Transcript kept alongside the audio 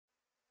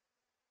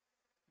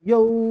Yo,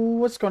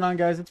 what's going on,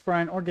 guys? It's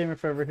Brian or Gamer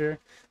Forever here,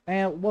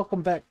 and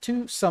welcome back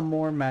to some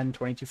more Madden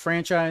 22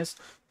 franchise.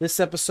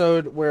 This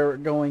episode, we're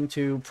going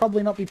to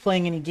probably not be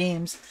playing any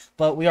games,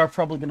 but we are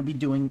probably going to be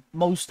doing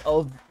most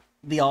of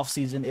the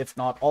offseason, if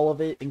not all of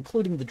it,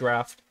 including the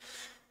draft.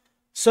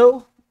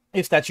 So,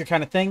 if that's your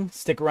kind of thing,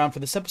 stick around for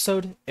this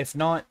episode. If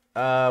not,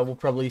 we'll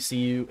probably see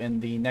you in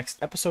the next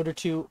episode or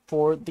two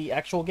for the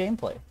actual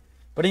gameplay.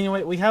 But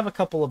anyway, we have a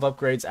couple of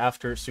upgrades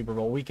after Super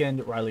Bowl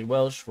weekend. Riley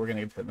Welsh, we're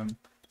going to give him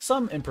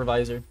some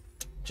improviser.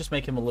 Just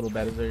make him a little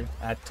better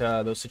at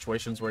those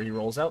situations where he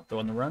rolls out, throw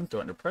on the run, throw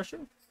under pressure.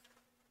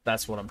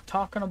 That's what I'm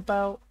talking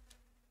about.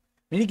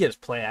 We need to get his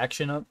play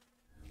action up.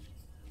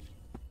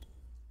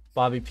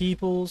 Bobby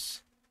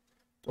Peoples.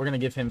 We're going to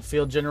give him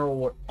field general.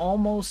 We're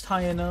almost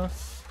high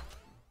enough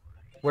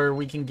where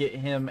we can get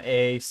him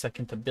a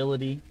second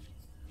ability.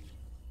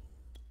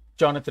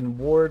 Jonathan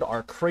Ward,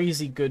 our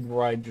crazy good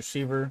wide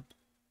receiver.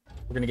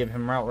 We're going to give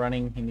him route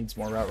running. He needs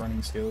more route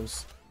running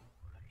skills.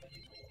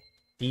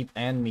 Deep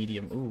and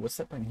medium. Ooh, what's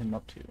that bring him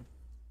up to?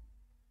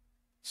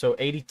 So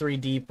 83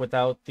 deep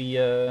without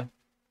the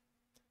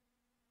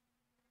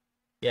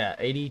yeah,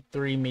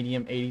 83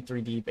 medium,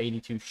 83 deep,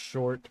 82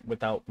 short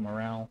without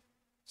morale.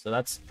 So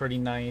that's pretty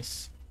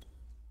nice.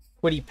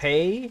 Quiddy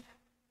pay.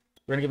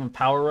 We're gonna give him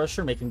power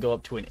rusher, make him go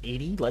up to an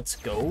 80. Let's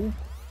go.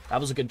 That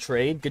was a good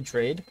trade. Good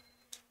trade.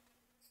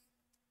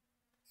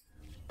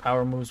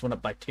 Power moves went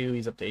up by 2.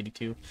 He's up to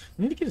 82.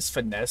 We need to get his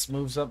finesse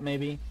moves up,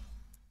 maybe.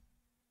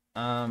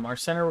 Our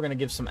center, we're gonna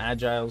give some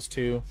agiles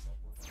to.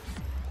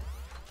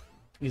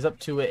 He's up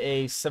to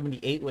a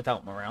 78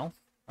 without morale.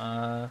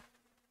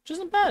 Which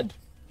isn't bad.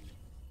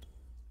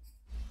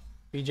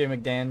 BJ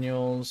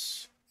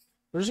McDaniels.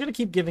 We're just going to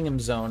keep giving him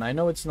zone. I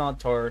know it's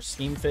not our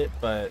scheme fit,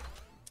 but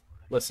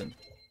listen.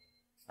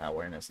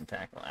 Awareness and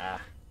tackle. I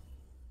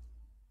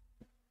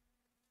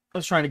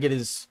was trying to get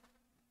his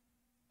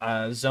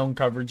zone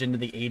coverage into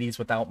the 80s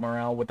without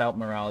morale. Without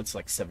morale, it's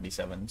like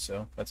 77,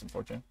 so that's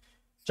unfortunate.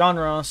 John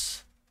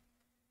Ross.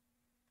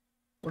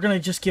 We're going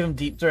to just give him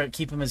deep threat,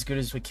 keep him as good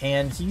as we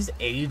can. He's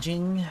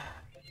aging.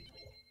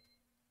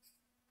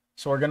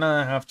 So we're going to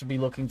have to be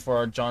looking for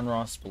our John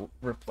Ross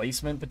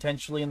replacement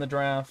potentially in the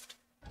draft.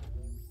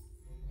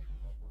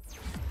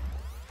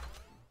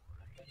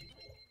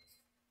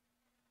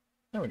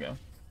 There we go.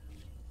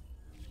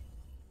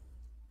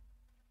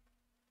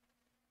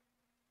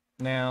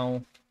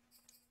 Now,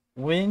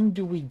 when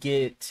do we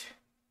get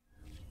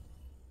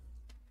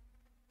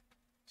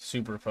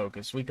super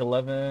focus? Week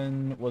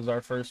 11 was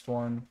our first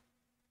one.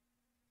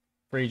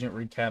 Free agent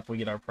recap, we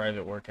get our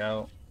private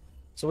workout.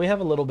 So we have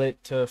a little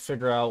bit to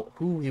figure out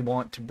who we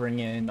want to bring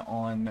in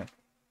on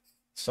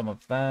some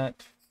of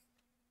that.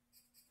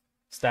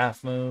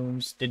 Staff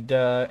moves. Did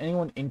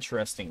anyone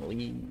interesting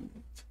leave?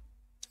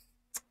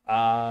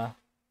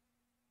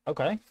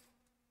 Okay.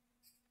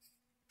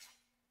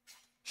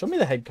 Show me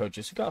the head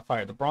coaches who got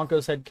fired. The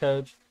Broncos head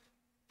coach,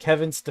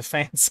 Kevin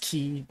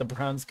Stefanski, the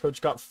Browns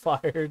coach, got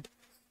fired.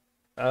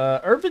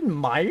 Urban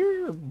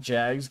Meyer,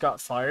 Jags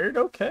got fired.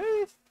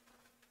 Okay.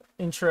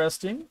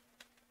 Interesting.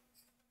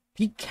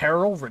 Pete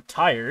Carroll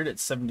retired at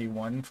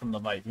 71 from the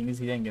Vikings.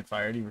 He didn't get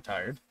fired. He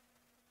retired.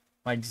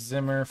 Mike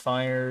Zimmer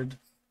fired.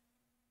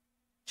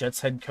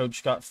 Jets head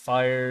coach got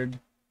fired.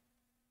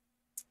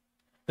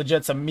 The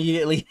Jets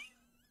immediately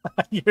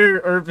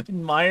hired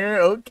Urban Meyer.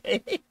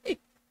 Okay.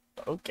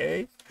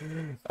 Okay.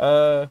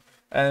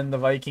 And the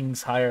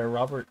Vikings hire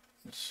Robert.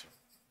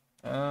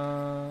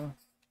 Oh.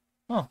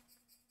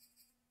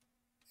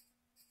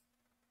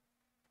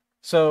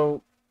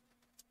 So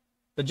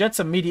the Jets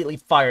immediately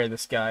fire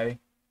this guy,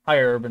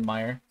 hire Urban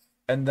Meyer,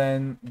 and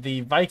then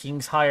the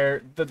Vikings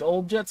hire the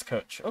old Jets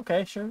coach.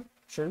 Okay, sure.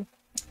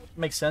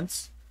 Makes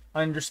sense.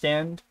 I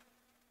understand.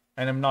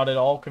 And I'm not at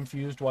all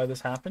confused why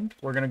this happened.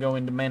 We're going to go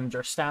into manage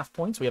our staff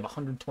points. We have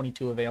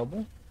 122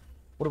 available.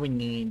 What do we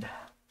need?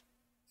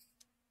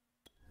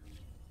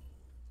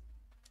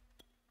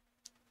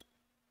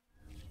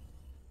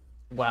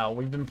 Wow,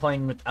 we've been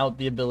playing without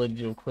the ability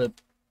to equip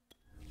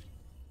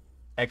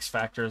X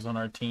factors on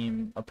our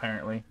team,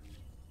 apparently.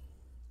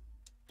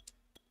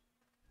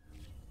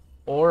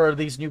 Or are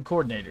these new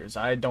coordinators?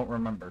 I don't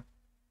remember.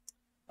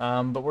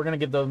 But we're going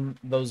to give them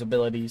those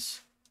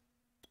abilities.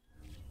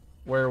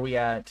 Where are we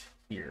at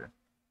here?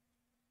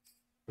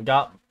 We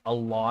got a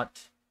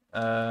lot.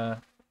 We're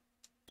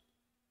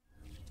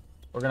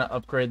going to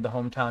upgrade the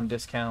hometown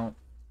discount.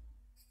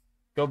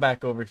 Go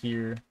back over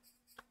here.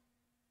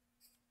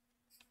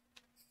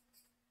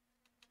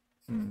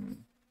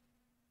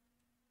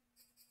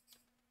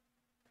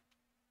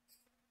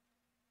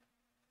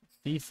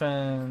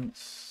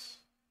 Defense.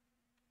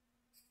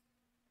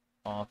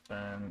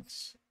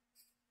 Offense.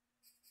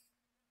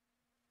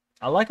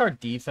 I like our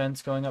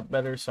defense going up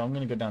better, so I'm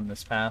going to go down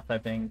this path, I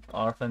think.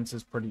 Offense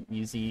is pretty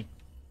easy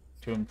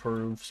to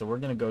improve, so we're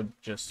going to go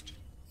just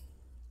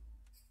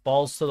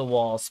balls to the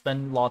wall,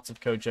 spend lots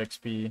of Coach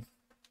XP.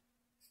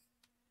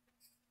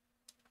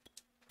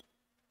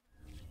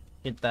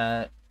 Hit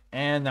that.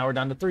 And now we're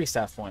down to 3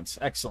 staff points.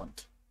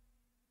 Excellent.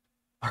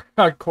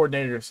 Our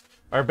coordinators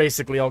are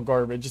basically all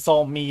garbage. It's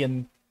all me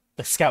and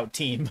the scout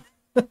team.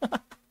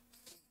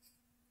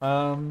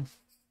 um,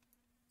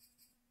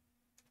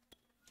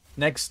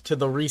 Next to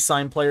the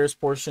re-sign players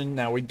portion,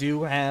 now we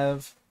do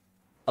have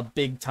a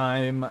big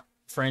time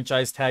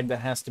franchise tag that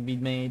has to be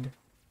made.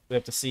 We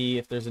have to see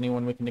if there's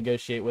anyone we can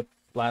negotiate with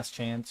last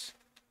chance.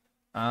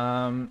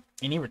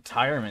 Any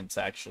retirements,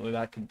 actually,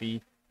 that could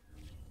be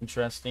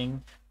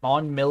interesting.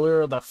 Von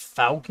Miller, the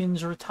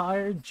Falcons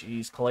retired.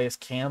 Jeez, Calais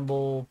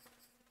Campbell,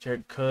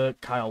 Jared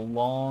Cook, Kyle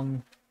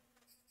Long.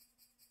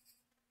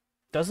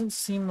 Doesn't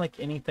seem like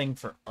anything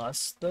for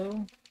us,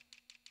 though.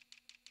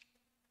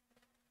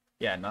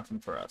 Yeah, nothing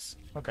for us.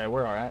 Okay,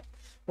 we're alright.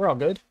 We're all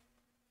good.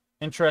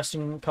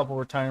 Interesting couple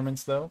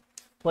retirements, though.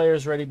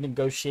 Players ready to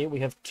negotiate.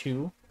 We have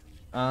 2.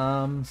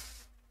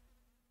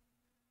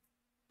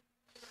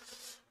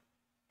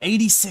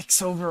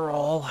 86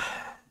 overall.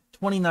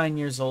 29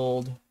 years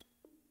old.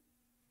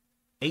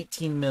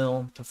 18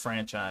 mil to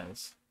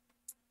franchise.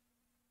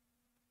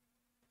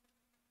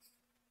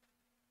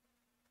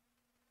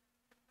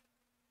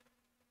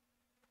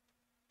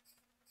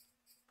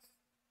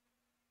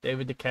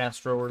 David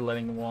DeCastro, we're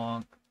letting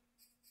walk.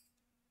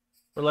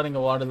 We're letting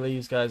a lot of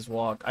these guys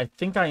walk. I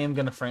think I am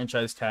going to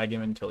franchise tag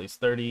him until he's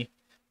 30.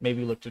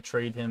 Maybe look to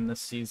trade him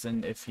this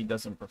season if he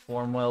doesn't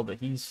perform well, but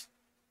he's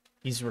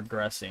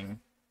regressing.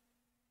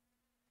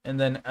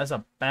 And then as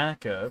a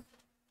backup,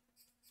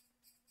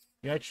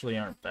 you actually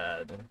aren't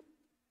bad.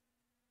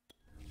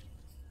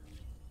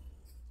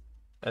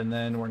 And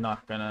then we're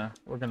gonna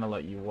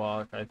let you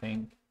walk, I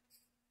think.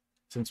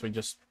 Since we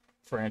just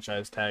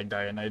franchise tagged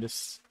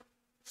Dionytus.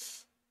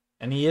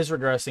 And he is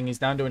regressing. He's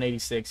down to an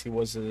 86. He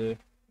was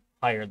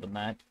higher than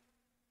that.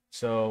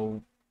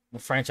 So we'll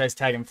franchise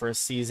tag him for a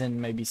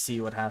season, maybe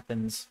see what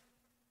happens.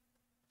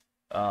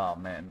 Oh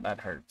man,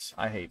 that hurts.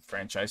 I hate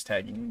franchise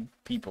tagging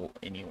people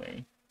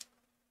anyway.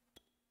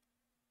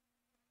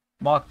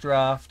 Mock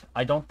draft.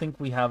 I don't think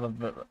we have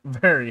a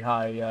very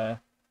high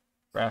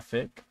draft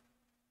pick.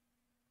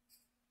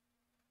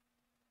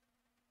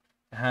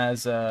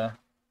 Has a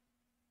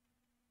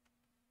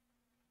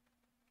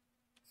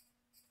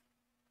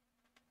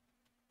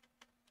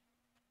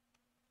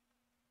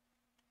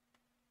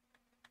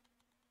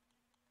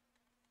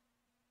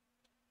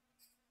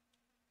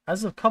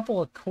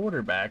couple of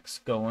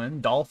quarterbacks going.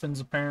 Dolphins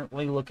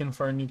apparently looking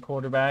for a new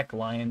quarterback.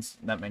 Lions,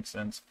 that makes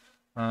sense.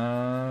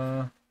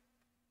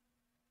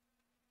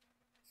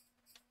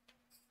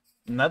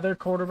 Another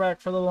quarterback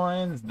for the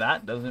Lions,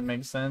 that doesn't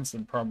make sense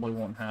and probably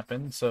won't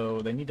happen.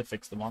 So they need to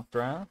fix the mock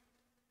draft.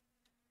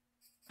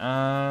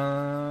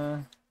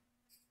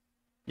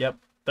 Yep,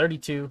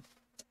 32.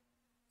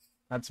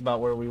 That's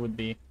about where we would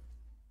be.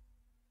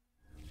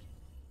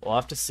 We'll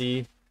have to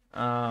see.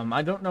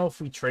 I don't know if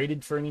we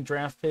traded for any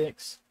draft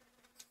picks.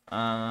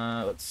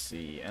 Let's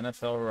see.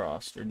 NFL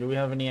roster. Do we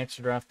have any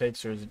extra draft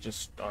picks, or is it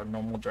just our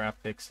normal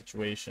draft pick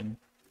situation?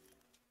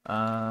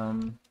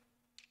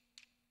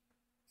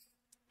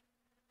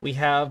 We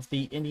have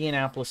the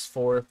Indianapolis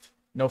 4th,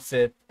 no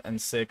 5th, and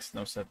 6th,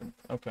 no 7th.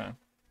 Okay.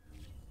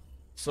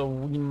 So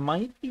we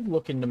might be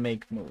looking to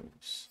make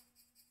moves.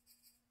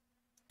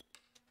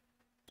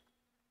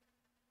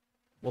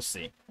 We'll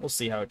see. We'll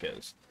see how it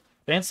goes.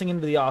 Advancing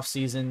into the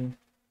offseason,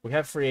 we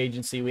have free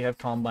agency, we have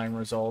combine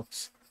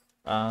results.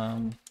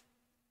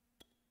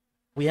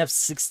 We have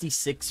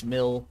 66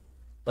 mil.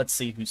 Let's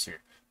see who's here.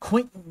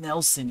 Quentin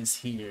Nelson is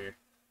here.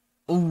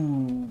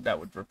 Ooh, that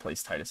would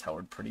replace Titus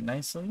Howard pretty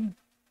nicely.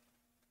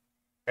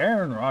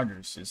 Aaron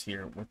Rodgers is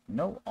here with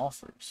no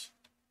offers.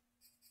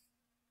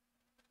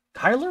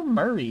 Kyler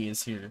Murray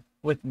is here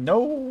with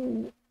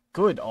no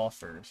good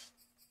offers.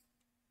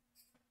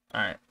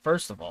 Alright,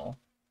 first of all,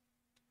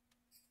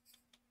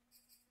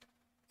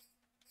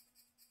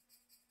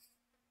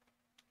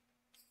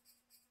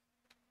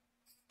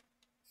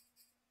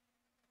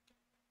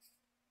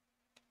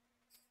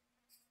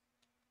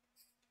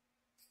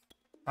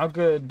 how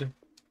good?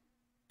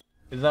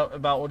 Is that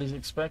about what he's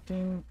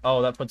expecting?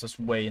 Oh, that puts us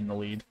way in the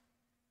lead.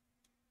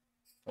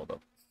 Hold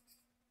up.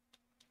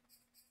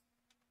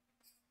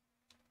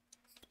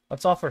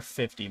 Let's offer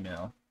 50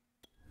 mil.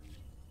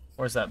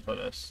 Where's that put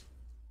us?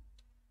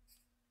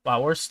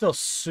 Wow, we're still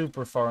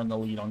super far in the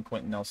lead on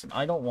Quentin Nelson.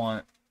 I don't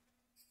want...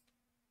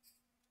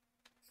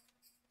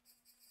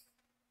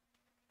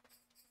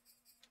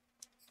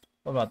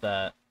 What about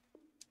that?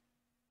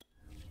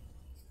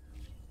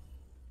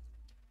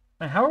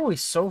 Man, how are we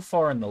so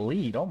far in the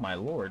lead? Oh my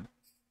lord.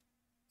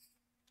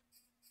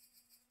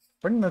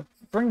 Bring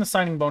the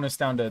signing bonus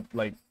down to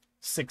like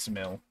 6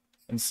 mil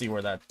and see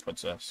where that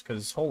puts us,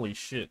 because holy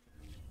shit.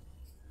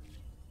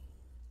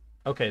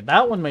 Okay,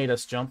 that one made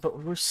us jump,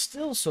 but we're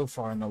still so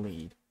far in the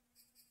lead.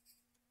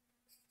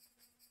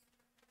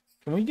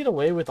 Can we get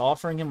away with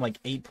offering him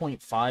like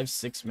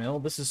 8.56 mil?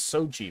 This is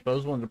so cheap. I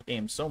was willing to pay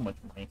him so much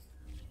money.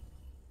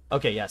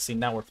 Okay, yeah, see,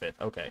 now we're fit.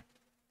 Okay.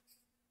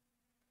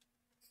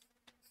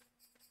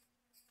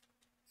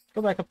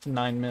 Go back up to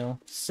 9 mil.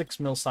 6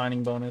 mil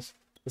signing bonus.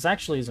 This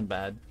actually isn't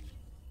bad.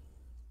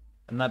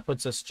 And that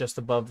puts us just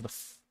above the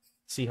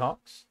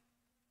Seahawks.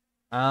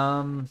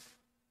 Um,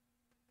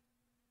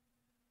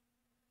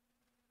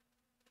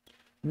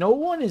 no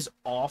one is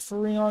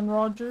offering on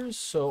Rodgers,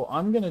 so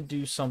I'm gonna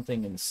do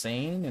something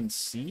insane and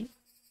see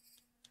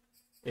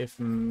if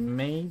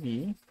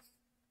maybe.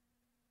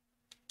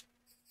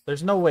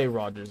 There's no way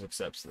Rodgers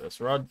accepts this.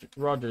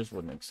 Rodgers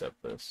wouldn't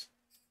accept this.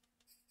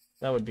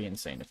 That would be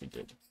insane if he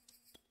did.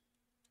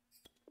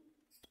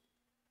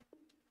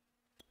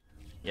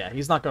 Yeah,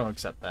 he's not going to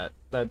accept that.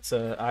 That's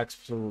an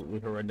absolutely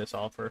horrendous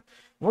offer.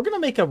 We're going to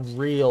make a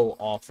real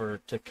offer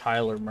to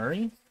Kyler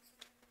Murray.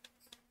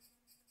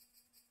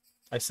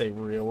 I say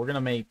real. We're going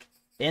to make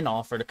an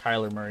offer to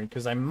Kyler Murray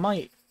because I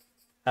might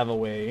have a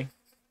way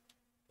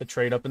to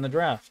trade up in the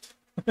draft.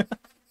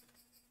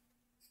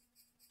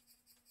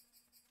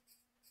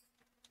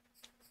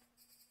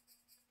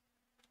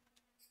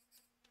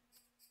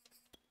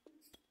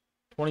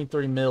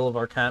 23 mil of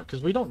our cap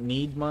because we don't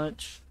need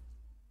much.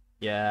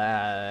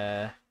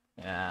 Yeah.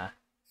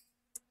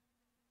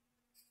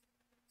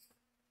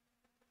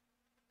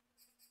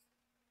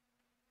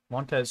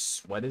 Montez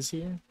Sweat is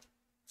here.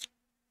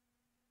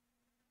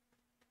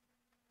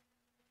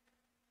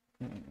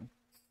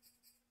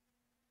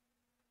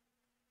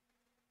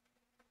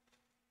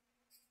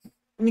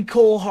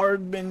 Nicole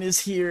Hardman is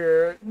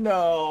here.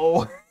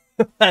 No.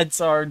 That's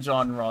our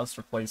John Ross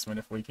replacement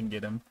if we can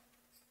get him.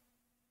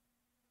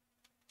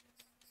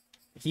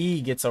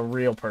 He gets a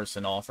real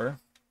person offer.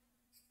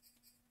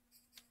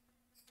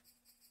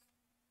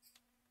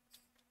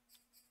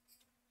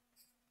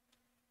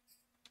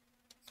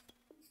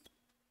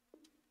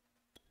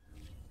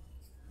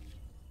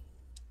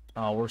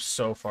 Oh, we're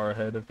so far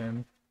ahead of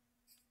him.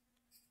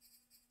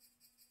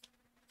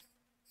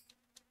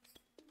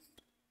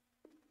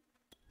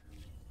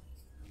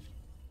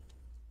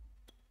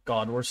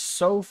 God, we're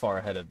so far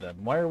ahead of them.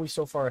 Why are we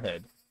so far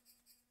ahead?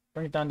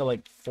 Bring it down to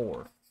like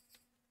 4.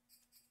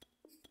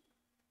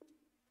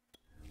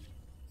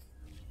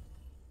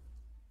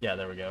 Yeah,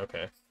 there we go.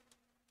 Okay.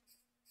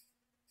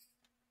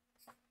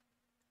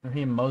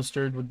 Raheem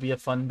Mostert would be a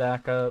fun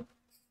backup.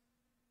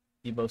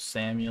 Debo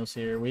Samuel's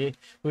here. We've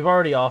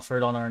already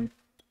offered on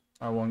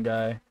our one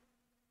guy.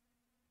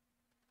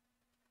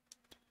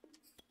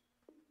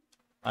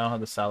 I don't have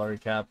the salary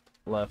cap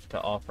left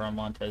to offer on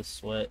Montez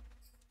Sweat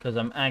because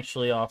I'm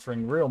actually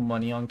offering real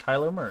money on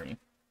Kyler Murray.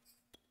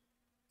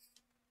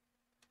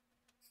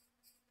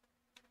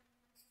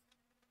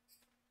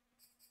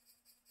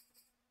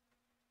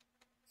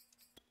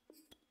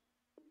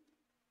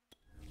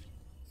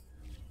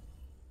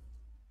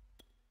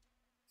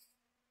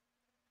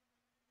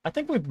 I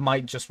think we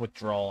might just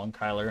withdraw on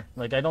Kyler.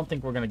 Like, I don't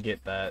think we're going to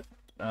get that.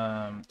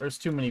 There's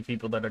too many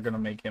people that are going to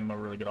make him a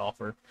really good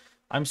offer.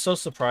 I'm so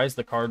surprised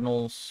the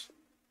Cardinals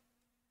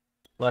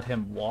let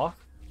him walk.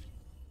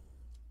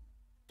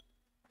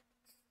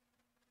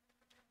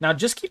 Now,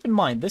 just keep in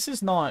mind, this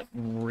is not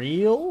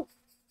real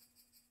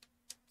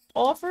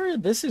offer.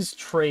 This is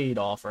trade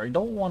offer. I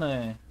don't want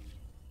to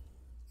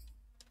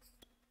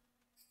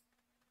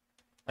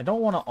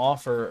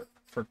offer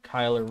for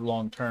Kyler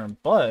long term,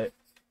 but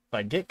if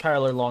I get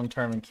Kyler long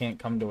term and can't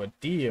come to a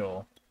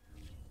deal,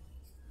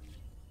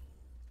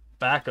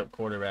 backup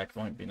quarterback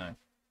might be nice.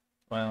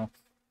 Well,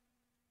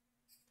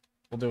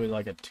 we'll do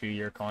like a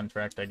 2-year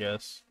contract, I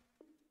guess.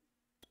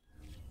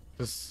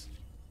 Just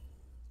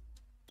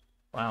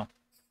wow.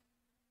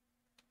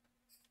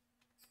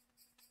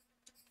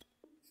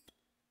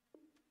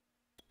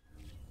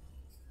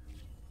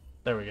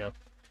 There we go.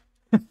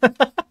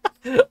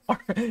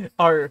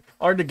 our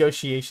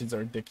negotiations are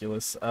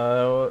ridiculous.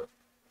 We're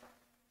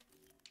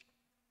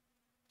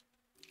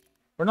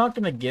not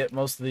gonna get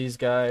most of these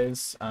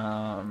guys.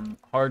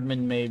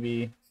 Hardman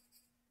maybe.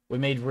 We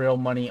made real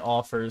money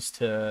offers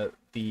to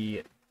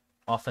the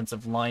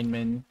offensive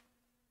lineman.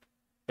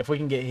 If we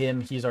can get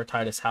him, he's our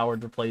Titus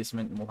Howard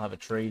replacement, and we'll have a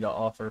trade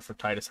offer for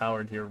Titus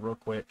Howard here real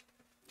quick.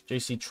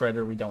 JC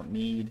Treader we don't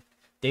need.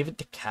 David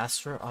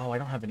DeCastro. Oh, I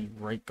don't have any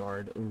right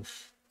guard.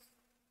 Oof.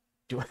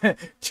 Do I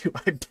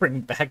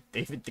bring back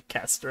David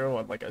DeCastro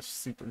on like a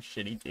super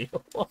shitty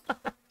deal?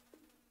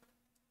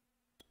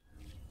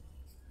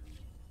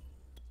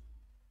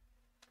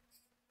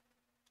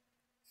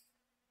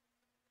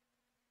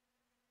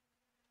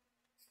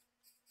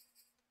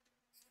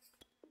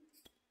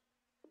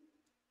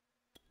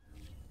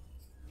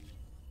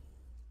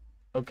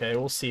 Okay,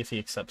 we'll see if he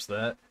accepts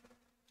that.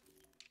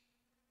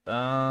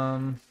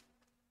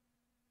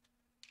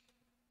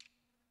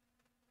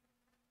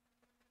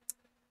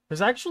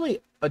 There's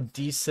actually a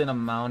decent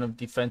amount of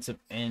defensive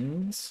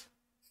ends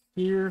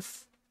here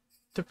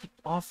to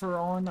offer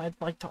on. I'd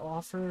like to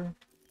offer,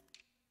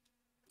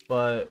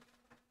 but I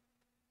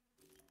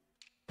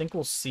think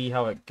we'll see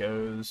how it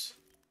goes.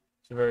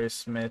 Javarius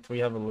Smith, we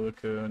have a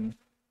Luakun.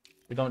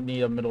 We don't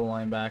need a middle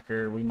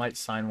linebacker. We might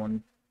sign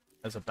one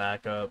as a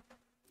backup.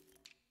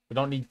 We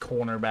don't need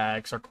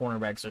cornerbacks. Our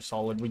cornerbacks are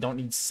solid. We don't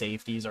need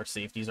safeties. Our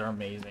safeties are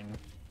amazing.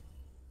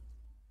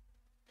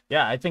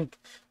 Yeah, I think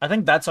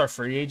that's our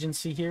free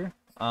agency here.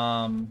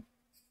 We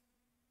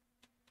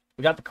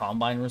got the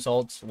combine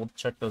results. We'll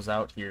check those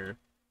out here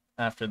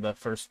after the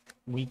first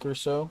week or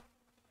so.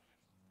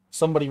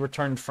 Somebody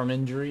returned from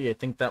injury. I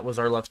think that was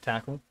our left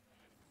tackle.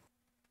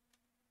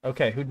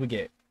 Okay, who'd we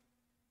get?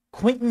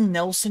 Quentin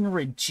Nelson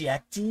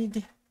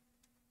rejected?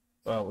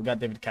 Well, we got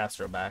David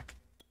Castro back.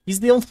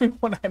 He's the only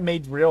one I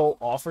made real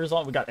offers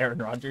on. We got Aaron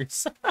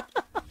Rodgers.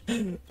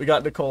 We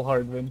got Nicole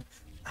Hardman.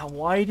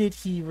 Why did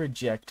he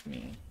reject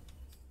me?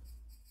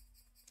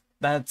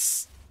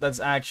 That's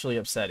actually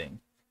upsetting.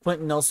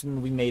 Quentin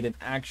Nelson, we made an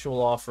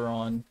actual offer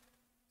on.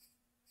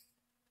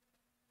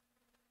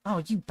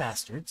 Oh, you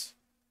bastards.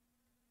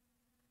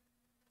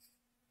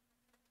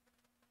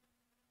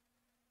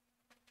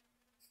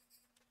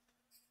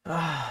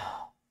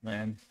 Ah,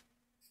 man.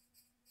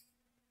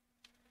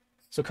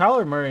 So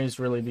Kyler Murray is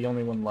really the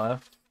only one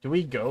left. Do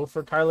we go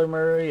for Kyler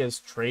Murray as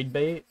trade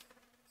bait?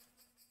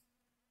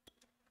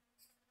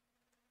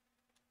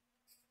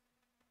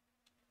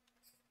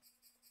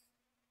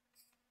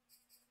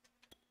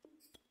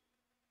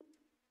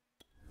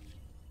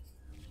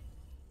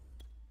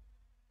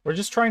 We're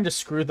just trying to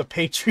screw the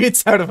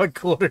Patriots out of a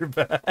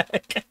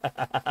quarterback.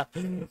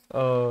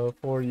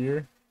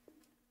 4-year.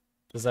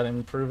 Does that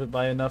improve it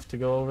by enough to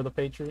go over the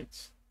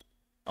Patriots?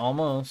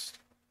 Almost.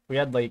 We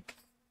had like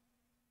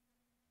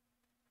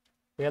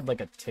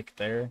a tick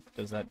there.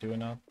 Does that do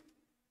enough?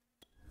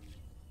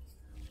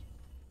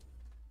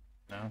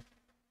 No.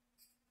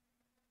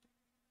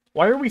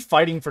 Why are we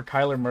fighting for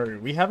Kyler Murray?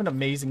 We have an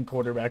amazing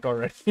quarterback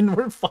already, and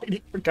we're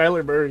fighting for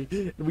Kyler Murray.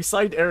 And we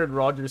signed Aaron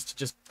Rodgers to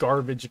just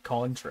garbage a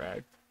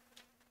contract.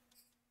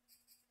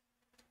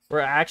 We're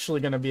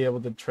actually going to be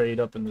able to trade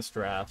up in this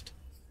draft.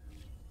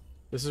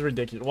 This is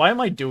ridiculous. Why am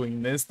I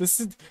doing this?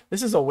 This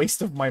is a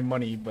waste of my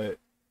money, but...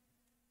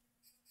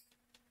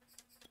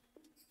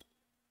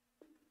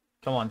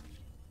 Come on.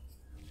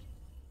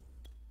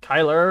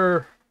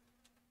 Kyler!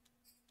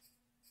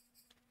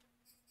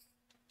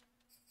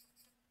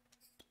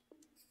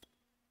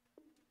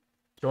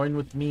 Join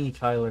with me,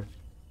 Kyler.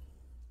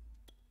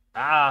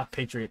 Ah,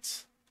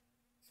 Patriots.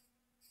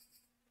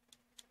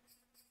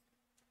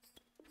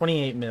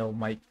 28 mil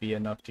might be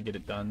enough to get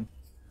it done.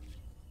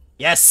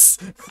 Yes!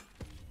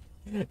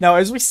 Now,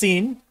 as we've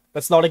seen,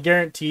 that's not a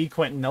guarantee.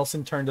 Quentin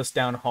Nelson turned us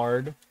down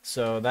hard,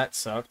 so that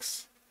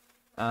sucks.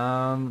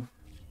 But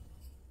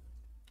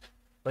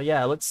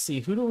yeah, let's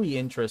see. Who do we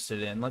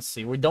interested in? Let's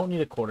see. We don't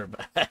need a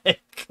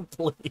quarterback.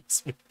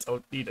 Please, we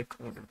don't need a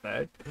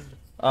quarterback.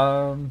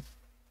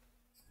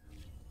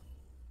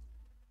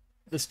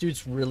 This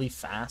dude's really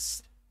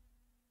fast.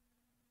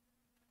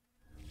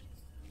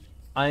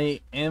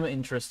 I am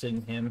interested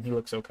in him. He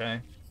looks okay.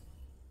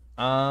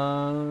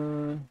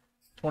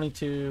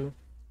 22.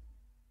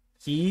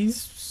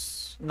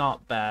 He's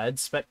not bad.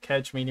 Spec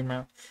catch, medium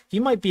route. He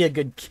might be a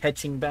good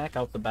catching back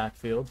out the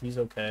backfield. He's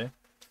okay.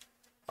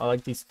 I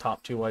like these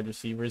top two wide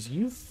receivers.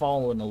 You've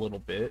fallen a little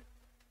bit.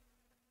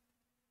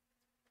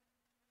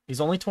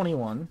 He's only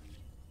 21.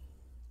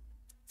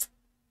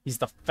 He's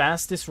the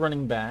fastest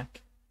running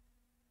back.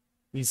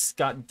 He's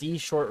got D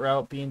short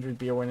route, B injury,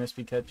 B awareness,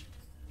 B catch.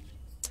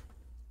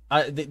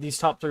 These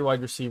top three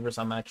wide receivers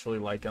I'm actually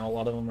liking. A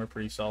lot of them are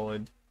pretty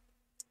solid.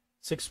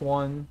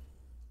 6'1".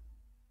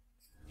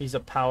 He's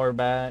a power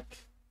back.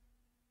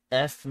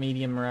 F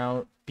medium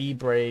route. B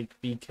break.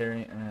 B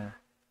carry.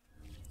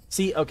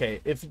 See,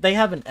 okay, if they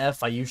have an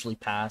F, I usually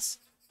pass.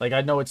 Like,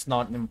 I know it's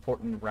not an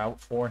important route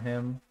for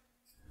him.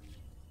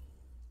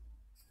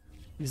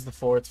 He's the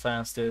fourth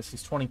fastest.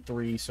 He's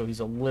 23, so he's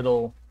a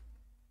little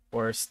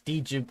worse.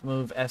 D juke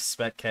move. F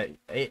spec cat.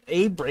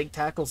 A break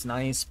tackle's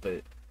nice,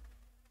 but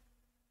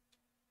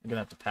I'm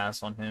gonna have to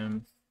pass on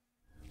him.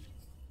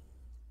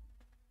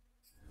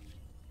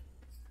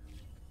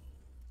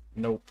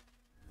 Nope.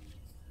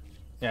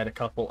 He had a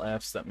couple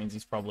Fs. That means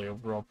he's probably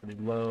overall pretty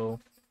low.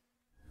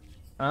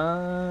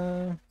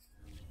 Oh.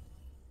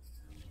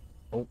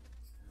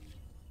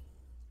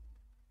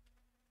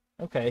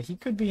 Okay, he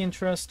could be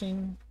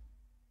interesting.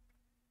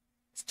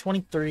 He's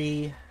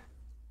 23.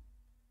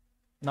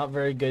 Not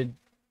very good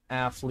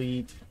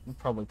athlete. We'll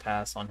probably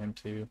pass on him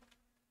too.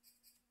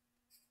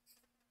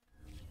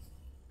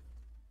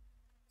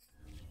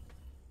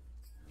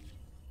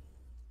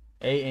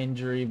 A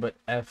injury, but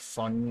F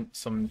on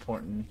some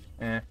important.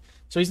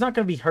 So he's not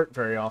going to be hurt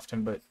very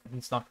often, but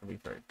he's not going to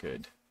be very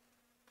good.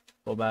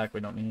 Fullback, we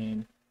don't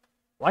need.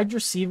 Wide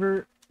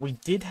receiver, we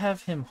did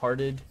have him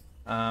hearted.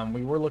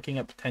 We were looking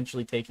at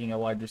potentially taking a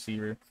wide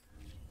receiver.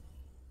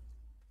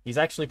 He's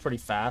actually pretty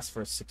fast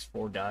for a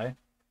 6'4" guy.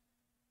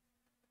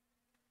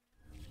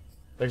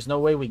 There's no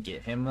way we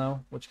get him,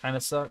 though, which kind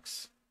of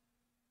sucks.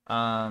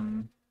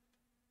 With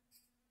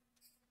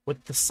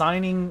the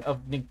signing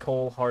of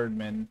Nicole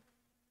Hardman,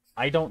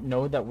 I don't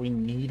know that we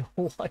need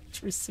a wide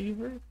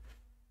receiver.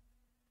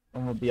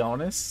 I'm going to be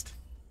honest.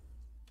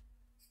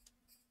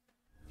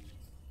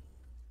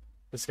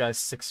 This guy's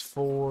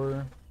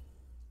 6'4".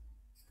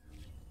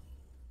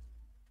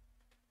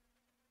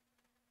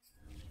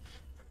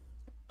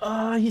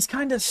 He's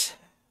kind of...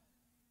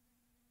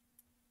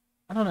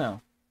 I don't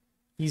know.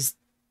 He's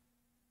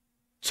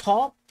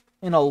top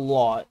in a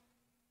lot.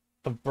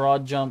 The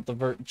broad jump, the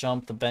vert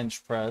jump, the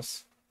bench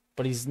press.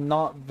 But he's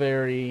not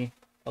very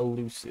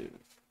elusive.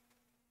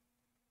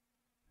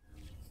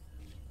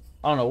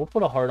 I don't know. We'll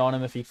put a heart on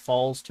him if he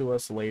falls to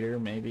us later,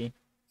 maybe.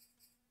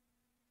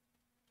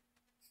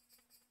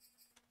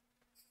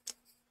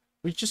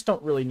 We just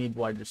don't really need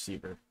wide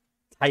receiver.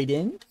 Tight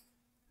end.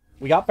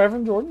 We got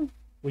Bevan Jordan.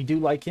 We do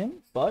like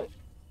him, but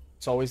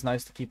it's always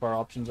nice to keep our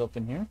options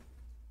open here.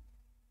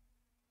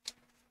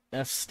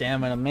 F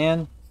stamina,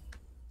 man.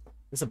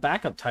 There's a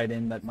backup tight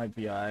end that might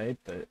be alright,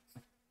 but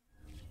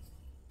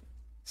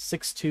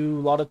 6'2",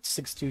 a lot of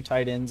 6'2"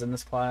 tight ends in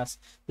this class.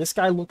 This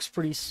guy looks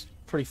pretty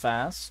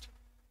fast.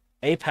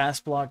 A pass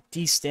block,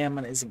 D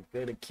stamina isn't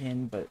good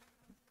akin, but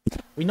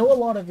we know a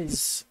lot of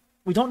his.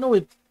 We don't know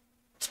a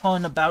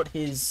ton about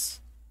his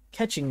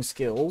catching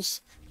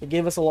skills. It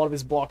gave us a lot of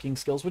his blocking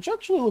skills, which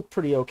actually look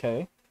pretty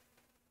okay.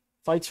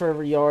 Fights for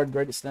every yard,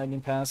 great at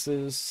snagging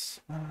passes.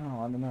 Oh,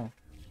 I don't know.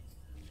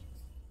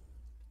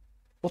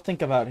 We'll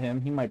think about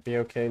him. He might be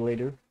okay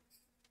later.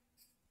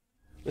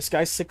 This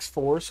guy's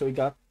 6'4", so he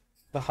got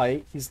the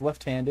height. He's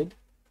left-handed.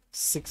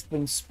 6th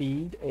in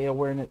speed. A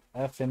awareness.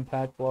 F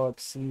impact block.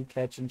 C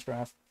catch and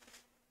traffic.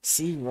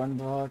 C run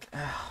block.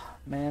 Ah,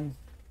 man.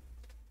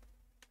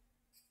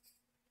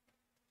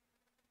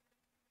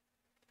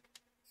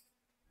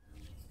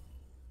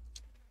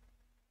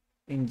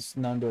 He's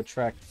known to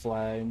attract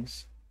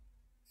flags.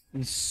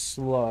 He's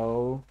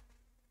slow.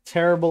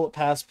 Terrible at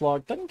pass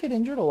block. Doesn't get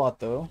injured a lot,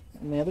 though.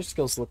 And the other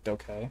skills looked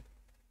okay.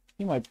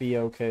 He might be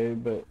okay,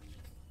 but...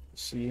 We'll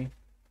see.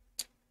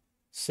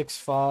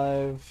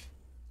 6'5".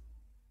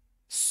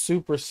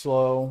 Super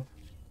slow.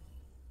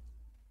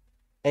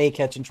 A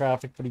catching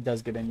traffic, but he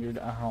does get injured.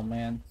 Oh,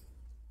 man.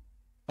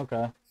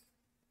 Okay.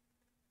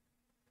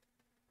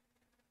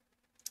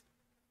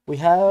 We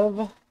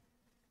have...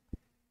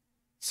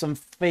 some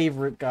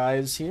favorite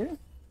guys here.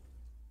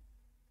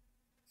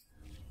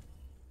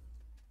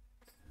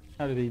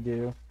 How did he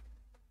do?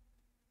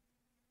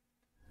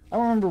 I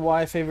don't remember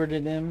why I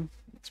favorited him.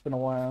 It's been a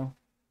while.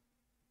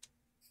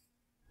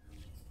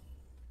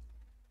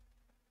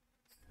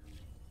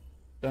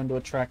 Going to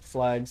attract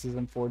flags is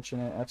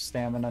unfortunate. F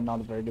stamina,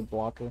 not a very good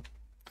blocker.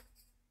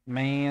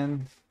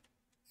 Man.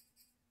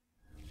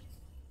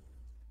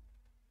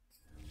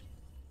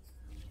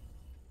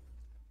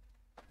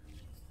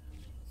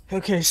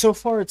 Okay, so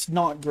far it's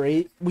not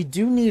great. We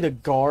do need a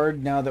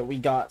guard now that we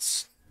got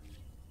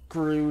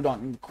screwed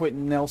on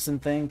Quentin Nelson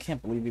thing.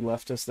 Can't believe he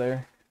left us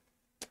there.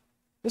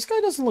 This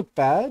guy doesn't look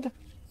bad.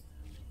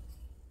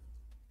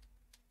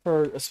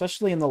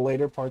 Especially in the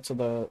later parts of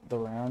the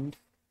round.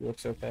 He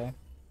looks okay.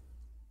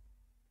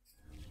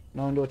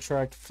 Known to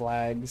attract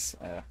flags.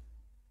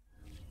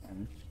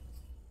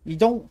 You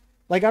don't...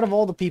 Like, out of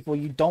all the people,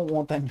 you don't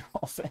want that in your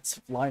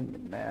offensive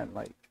lineman, man.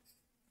 Like,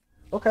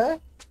 okay.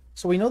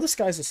 So we know this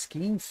guy's a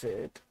scheme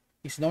fit.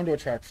 He's known to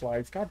attract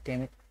flags. God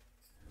damn it.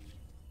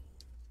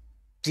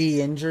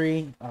 D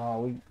injury.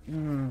 Oh,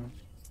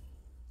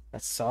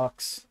 that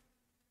sucks.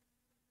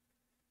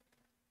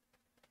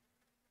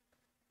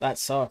 That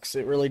sucks.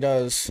 It really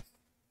does.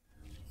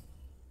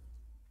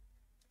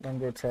 Known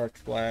to attract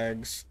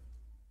flags.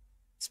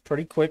 It's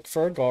pretty quick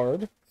for a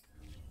guard.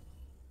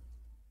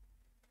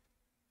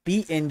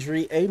 B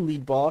injury. A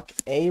lead block.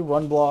 A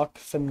run block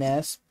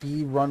finesse.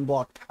 B run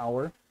block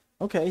power.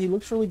 Okay, he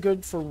looks really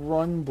good for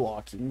run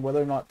blocking.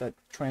 Whether or not that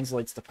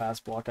translates to pass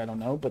block, I don't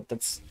know. But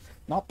that's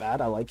not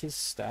bad. I like his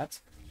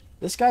stats.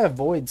 This guy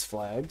avoids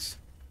flags.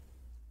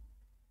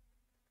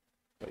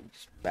 But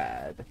he's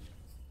bad.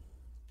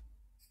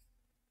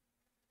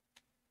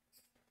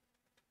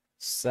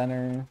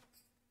 Center.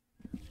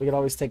 We could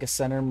always take a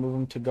center, move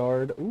him to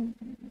guard. Ooh.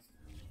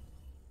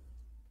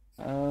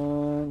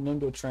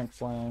 Known to attract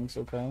flags.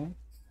 Okay.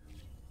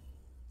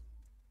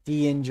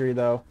 D injury,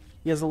 though.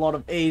 He has a lot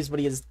of A's, but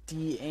he has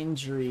D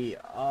injury.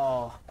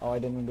 Oh, I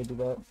didn't mean to do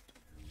that.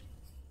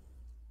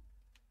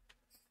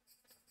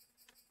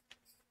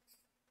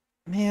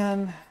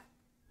 Man.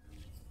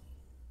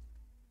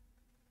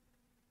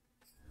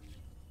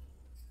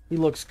 He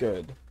looks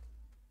good.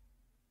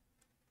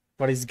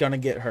 But he's gonna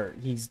get hurt.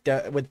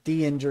 With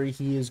D injury,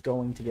 he is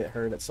going to get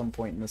hurt at some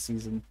point in the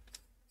season.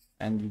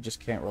 And you just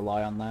can't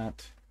rely on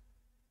that.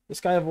 This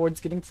guy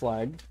avoids getting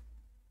flagged.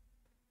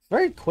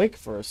 Very quick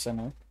for a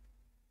center.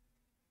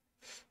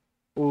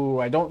 Ooh,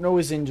 I don't know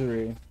his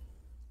injury.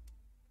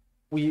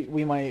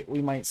 We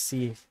might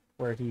see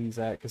where he's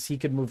at, because he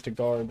could move to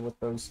guard with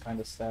those kind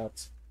of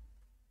stats.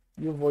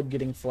 You avoid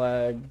getting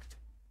flagged.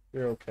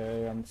 You're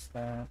okay on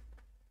stat.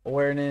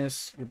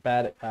 Awareness, you're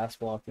bad at pass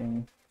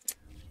blocking.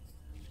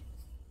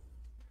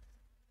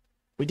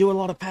 We do a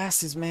lot of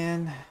passes,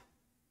 man.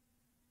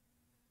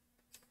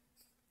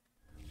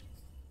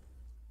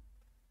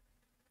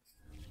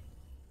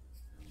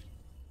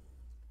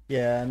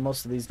 Yeah, and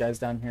most of these guys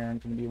down here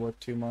aren't going to be worth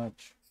too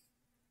much.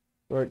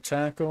 Right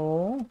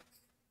tackle.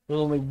 There's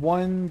only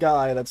one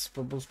guy that's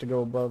supposed to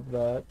go above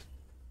that.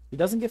 He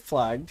doesn't get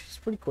flagged. He's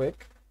pretty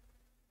quick.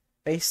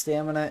 A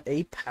stamina,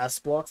 A pass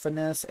block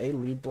finesse, A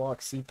lead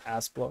block, C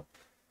pass block,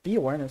 B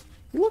awareness.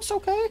 He looks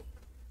okay.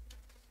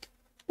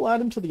 We'll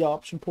add him to the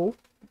option pool.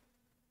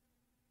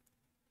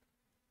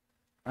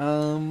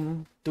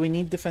 Do we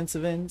need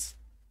defensive ends?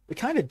 We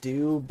kind of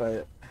do,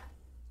 but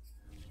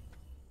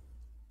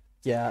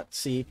Yeah,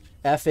 see,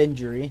 F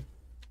injury.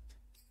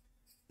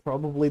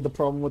 Probably the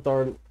problem with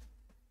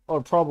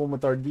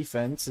our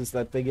defense is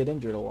that they get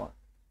injured a lot.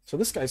 So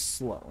this guy's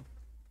slow.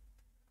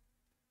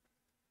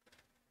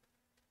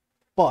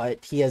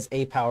 But he has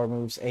A power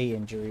moves, A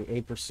injury,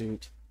 A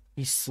pursuit.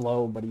 He's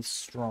slow, but he's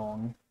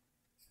strong.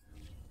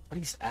 But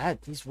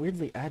he's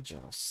weirdly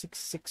agile.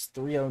 6'6",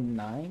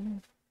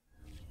 309?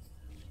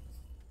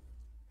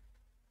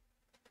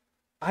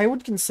 I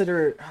would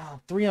consider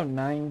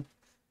 309.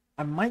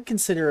 I might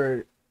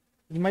consider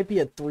he might be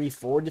a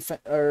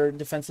 3-4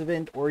 defensive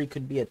end, or he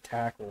could be a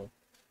tackle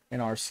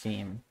in our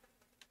scheme.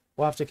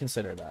 We'll have to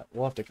consider that.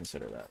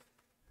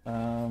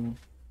 Um,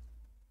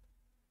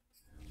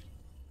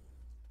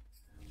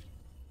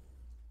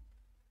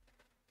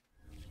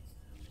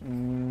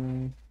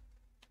 mm,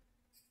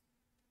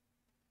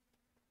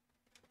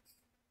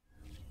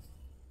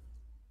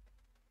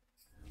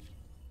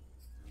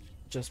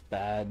 just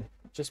bad.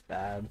 Just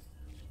bad.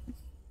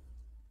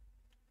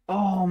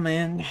 Oh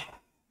man,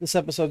 this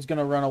episode's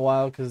gonna run a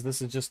while because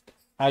this is just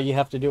how you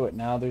have to do it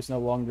now. There's no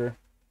longer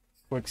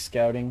quick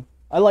scouting.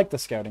 I like the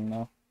scouting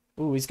though.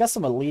 Ooh, he's got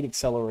some elite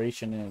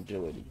acceleration and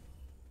agility.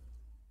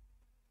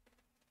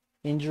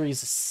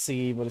 Injuries a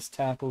C, but his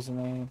tackles an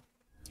A.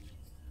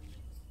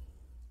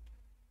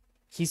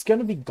 He's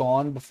gonna be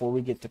gone before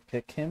we get to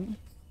pick him.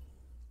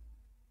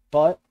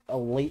 But a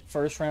late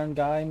first round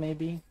guy,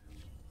 maybe.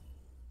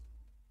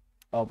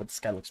 Oh, but this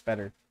guy looks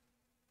better.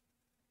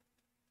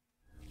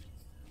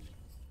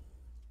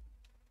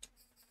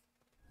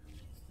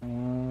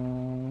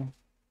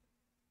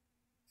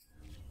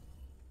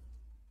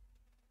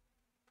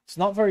 He's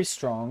not very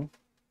strong,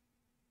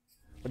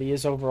 but he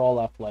is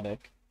overall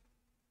athletic.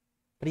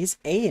 But he's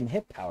A in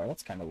hit power.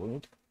 That's kind of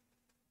weird.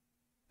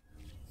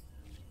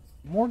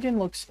 Morgan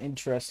looks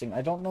interesting.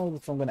 I don't know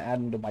if I'm going to add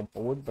him to my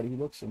board, but he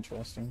looks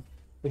interesting.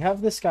 We have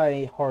this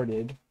guy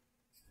hearted.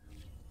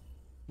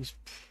 He's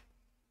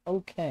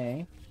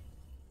okay.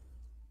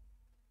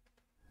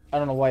 I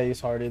don't know why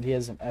he's hearted. He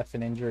has an F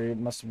in injury. It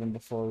must have been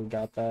before we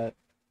got that.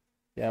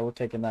 Yeah, we're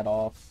taking that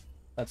off.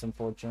 That's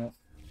unfortunate.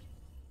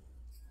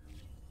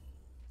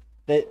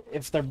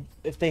 If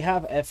they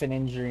have F in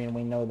injury and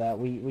we know that,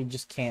 we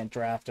just can't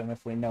draft them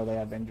if we know they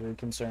have injury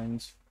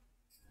concerns.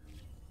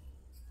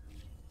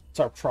 It's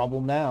our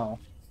problem now.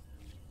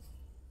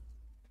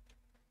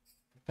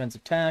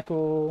 Defensive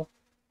tackle.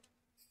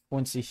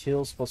 Quincy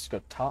Hill's supposed to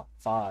go top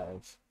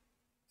 5.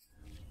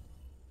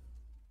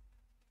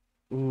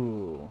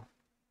 Ooh.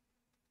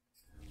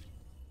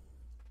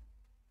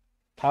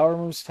 Power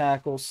moves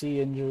tackle, C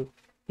injury.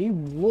 He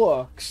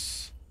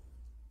looks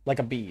like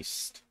a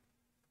beast.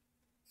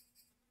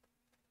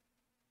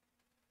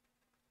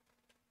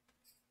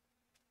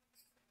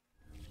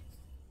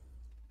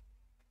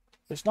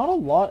 There's not a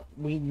lot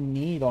we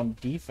need on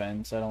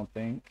defense, I don't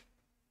think.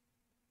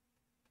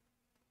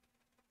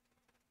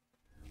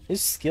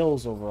 His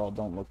skills overall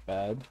don't look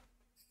bad.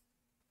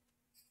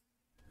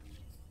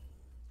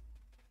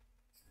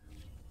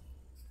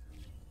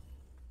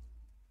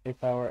 A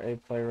power, A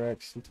play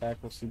rec, C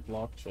tackle, C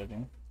block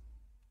shedding.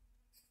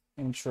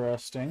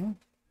 Interesting.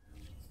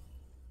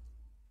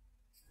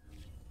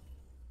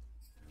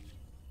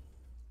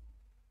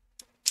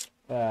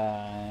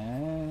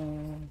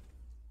 I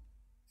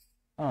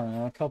don't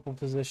know, a couple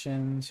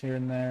positions here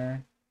and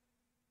there.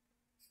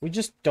 We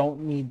just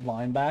don't need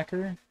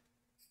linebacker.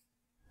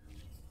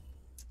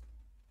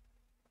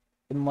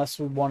 Unless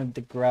we wanted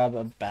to grab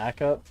a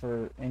backup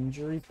for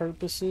injury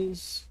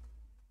purposes.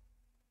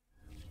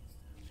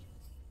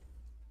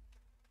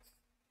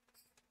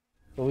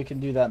 But we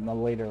can do that in the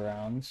later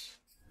rounds.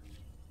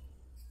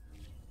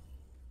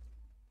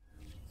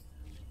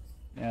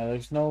 Yeah,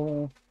 there's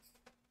no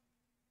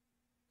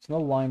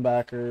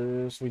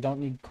linebackers. We don't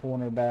need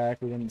cornerback.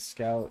 We didn't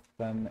scout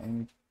them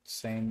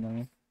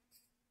insanely.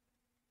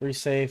 Free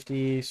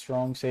safety,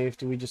 strong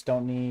safety, we just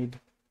don't need.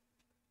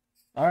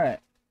 Alright.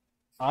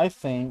 I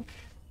think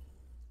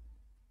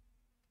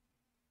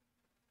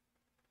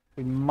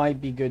we might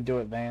be good to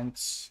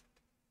advance.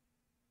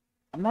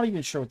 I'm not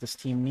even sure what this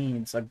team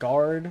needs. A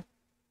guard,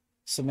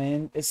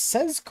 it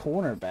says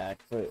cornerback,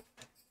 but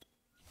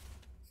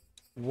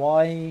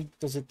why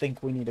does it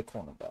think we need a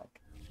cornerback?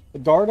 The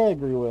guard I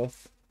agree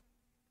with.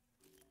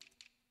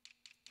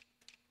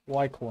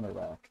 Why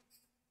cornerback?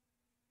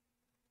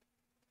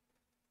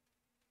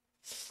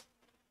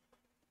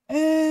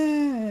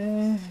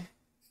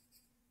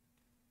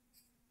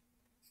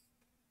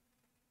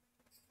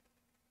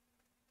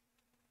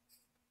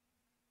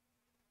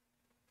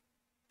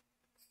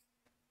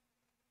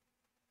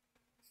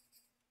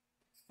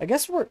 I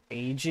guess we're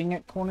aging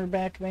at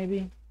cornerback,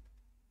 maybe.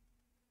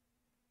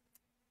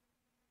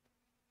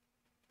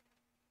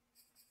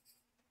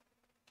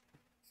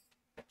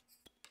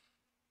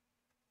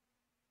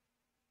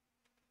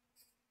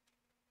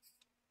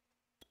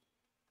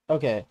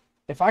 Okay,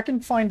 if I can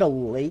find a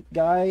late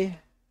guy,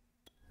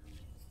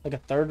 like a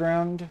 3rd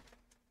round,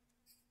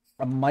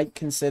 I might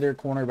consider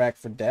cornerback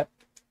for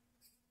depth.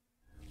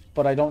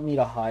 But I don't need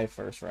a high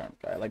 1st round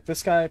guy. Like,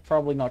 this guy,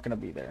 probably not going to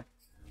be there.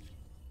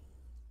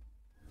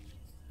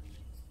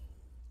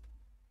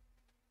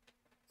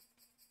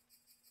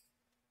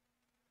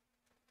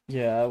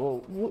 Yeah,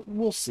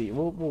 we'll see.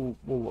 We'll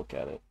look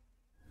at it.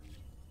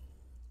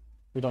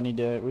 We don't need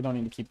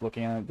to keep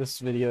looking at it. This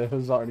video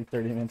is already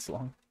 30 minutes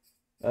long.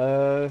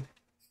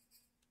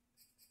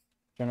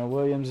 General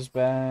Williams is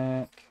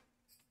back.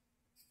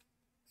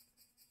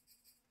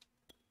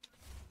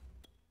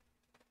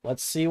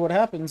 Let's see what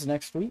happens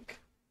next week.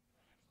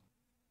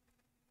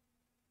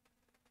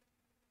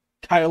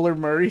 Kyler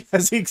Murray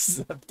has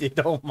accepted.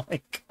 Oh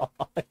my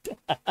god.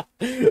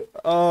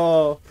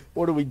 Oh,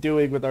 what are we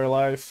doing with our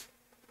life?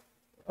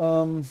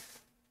 Alright,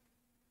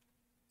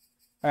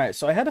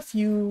 so I had a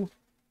few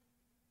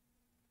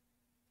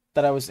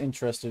that I was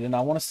interested in.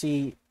 I want to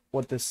see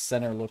what this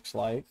center looks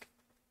like.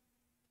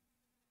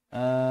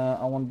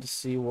 I wanted to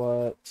see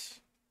what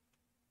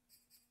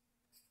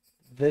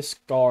this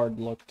guard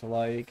looked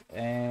like,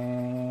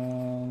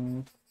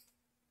 and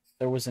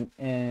there was an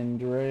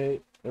end,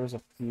 right? There was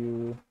a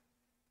few.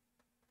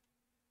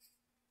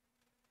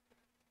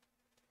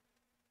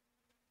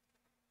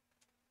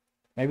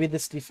 Maybe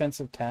this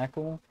defensive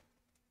tackle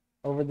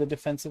over the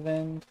defensive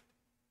end.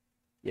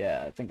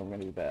 Yeah, I think I'm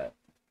gonna do that.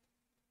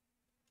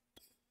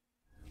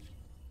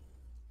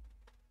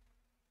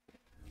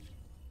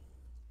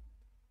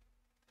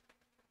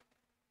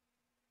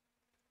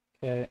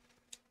 Okay.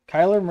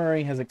 Kyler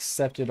Murray has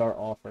accepted our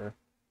offer.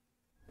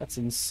 That's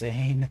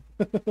insane.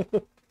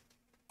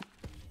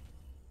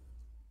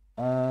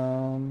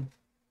 So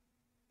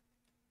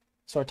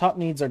our top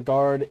needs are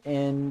guard,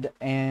 end,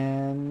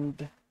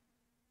 and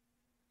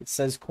it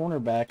says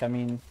cornerback. I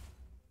mean,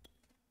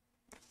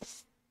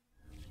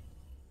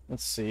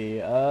 let's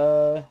see.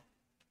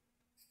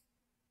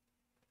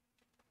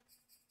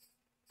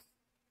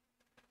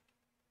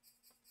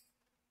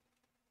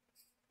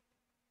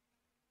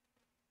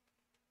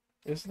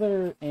 Is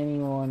there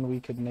anyone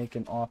we could make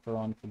an offer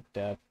on for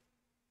depth?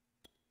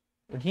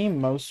 Raheem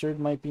Mostert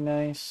might be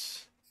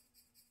nice.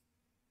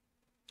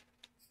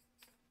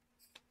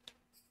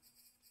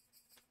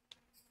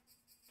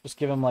 Just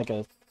give him like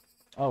a...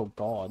 Oh,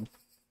 God.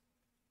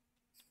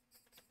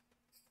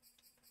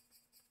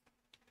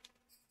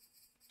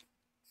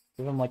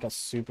 Give him like a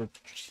super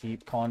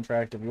cheap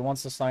contract. If he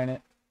wants to sign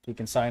it, he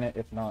can sign it.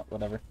 If not,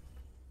 whatever.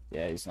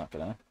 Yeah, he's not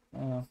gonna...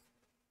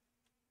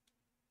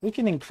 We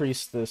can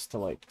increase this to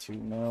like 2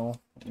 mil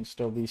and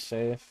still be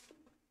safe.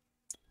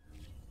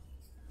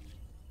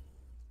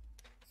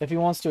 If he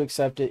wants to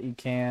accept it, he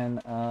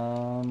can.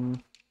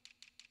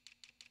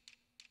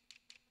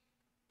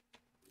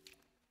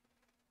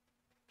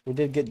 We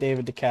did get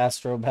David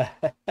DeCastro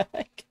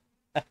back.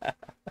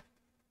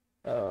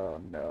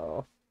 Oh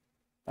no.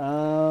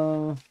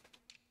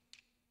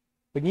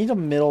 We need a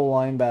middle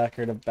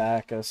linebacker to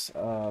back us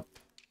up.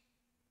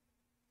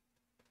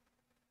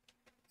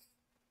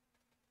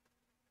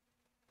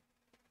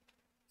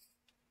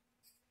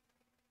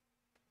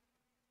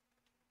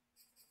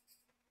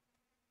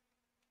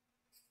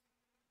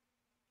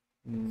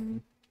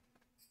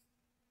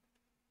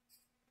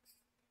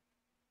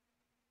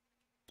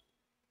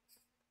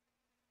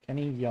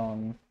 Kenny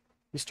Young.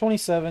 He's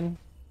 27.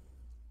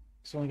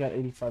 He's only got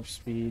 85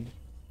 speed.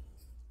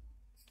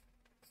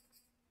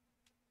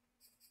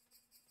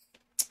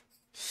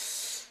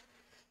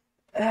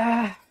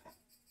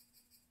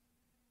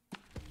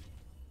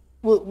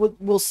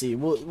 We'll see.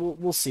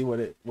 We'll see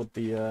what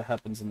the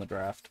happens in the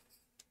draft.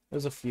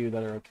 There's a few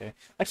that are okay.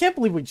 I can't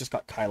believe we just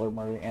got Kyler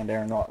Murray and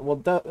Aaron Rodgers.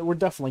 Well, we're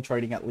definitely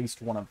trading at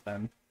least one of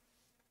them.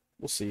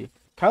 We'll see.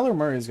 Kyler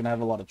Murray is gonna have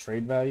a lot of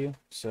trade value,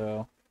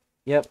 so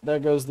yep, there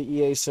goes the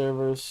EA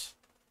servers.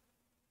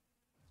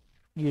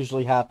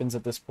 Usually happens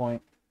at this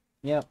point.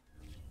 Yep.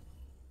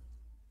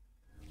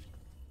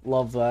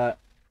 Love that.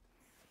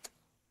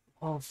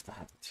 Love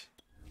that.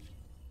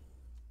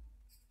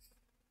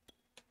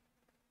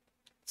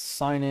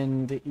 Sign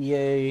in the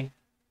EA.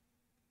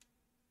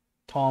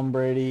 Tom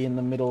Brady in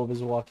the middle of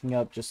his walking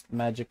up just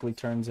magically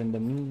turns into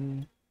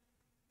me.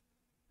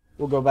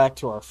 We'll go back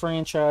to our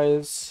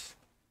franchise.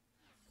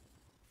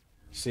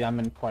 See, I'm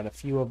in quite a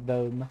few of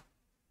them.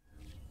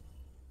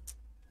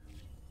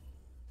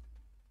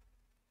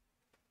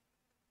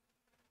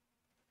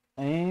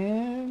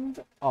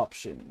 And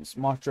options.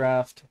 Mock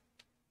draft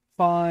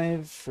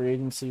 5. Free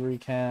agency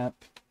recap.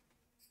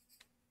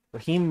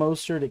 Raheem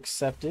Mostert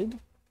accepted.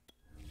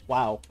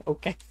 Wow.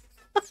 Okay.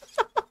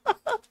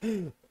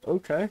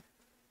 Okay.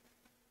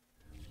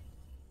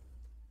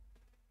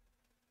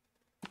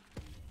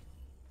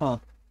 Huh.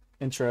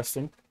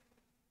 Interesting.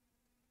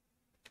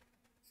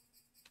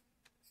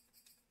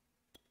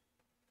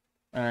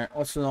 Alright,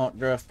 what's the not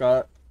draft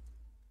got?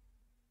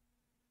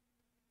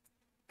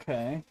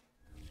 Okay.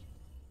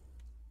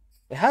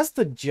 It has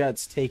the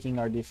Jets taking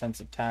our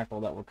defensive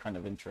tackle that we're kind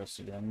of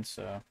interested in,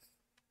 so...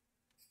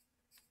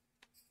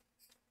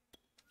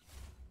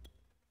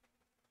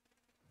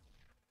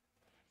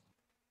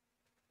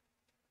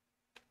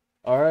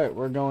 Alright,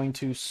 we're going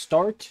to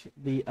start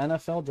the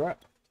NFL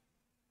draft.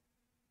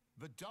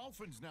 The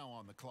Dolphins now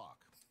on the clock.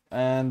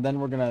 And then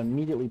we're going to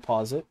immediately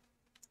pause it.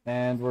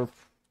 And we're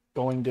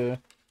going to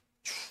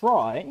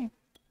try...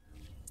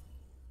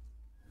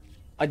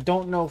 I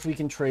don't know if we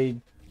can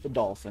trade the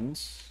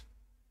Dolphins.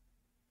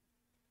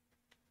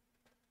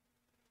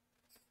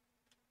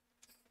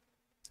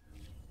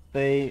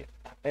 It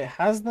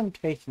has them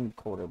taking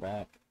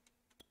quarterback.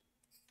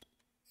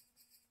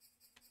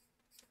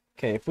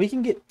 Okay, if we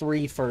can get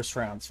 3 first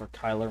rounds for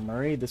Kyler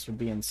Murray, this would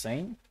be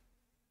insane.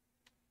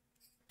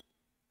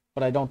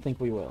 But I don't think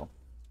we will.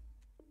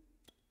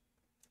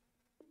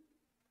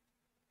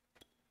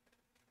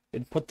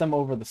 It'd put them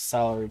over the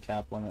salary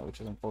cap limit,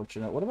 which is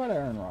unfortunate. What about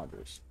Aaron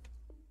Rodgers?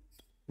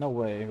 No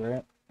way,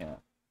 right? Yeah.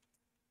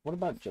 What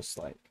about just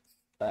like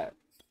that?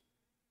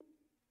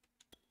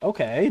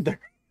 Okay, they're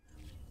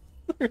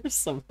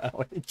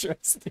somehow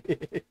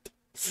interested.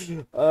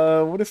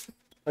 What if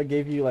I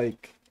gave you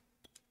like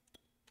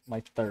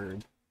my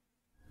third?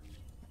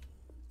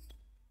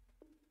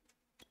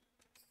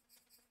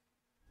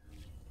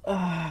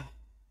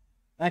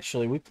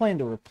 Actually, we plan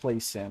to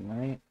replace him,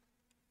 right?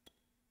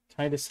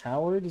 Titus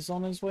Howard is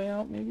on his way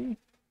out, maybe?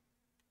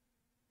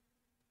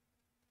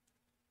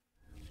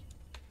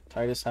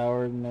 Titus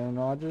Howard and Aaron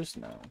Rodgers?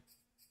 No.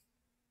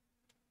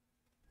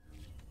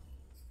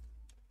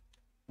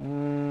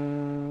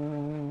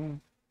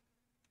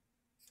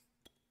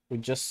 We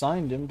just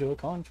signed him to a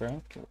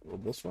contract. Will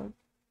this work?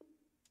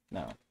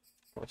 No, of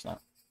course not.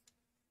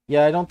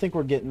 Yeah, I don't think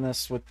we're getting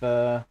this with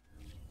the...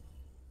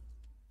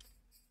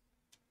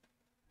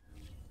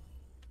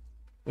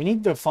 We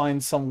need to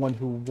find someone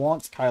who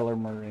wants Kyler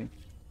Murray,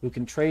 who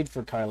can trade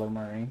for Kyler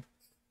Murray.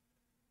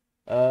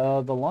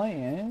 The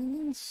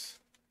Lions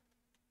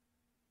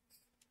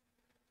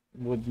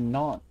would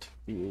not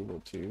be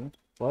able to,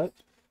 but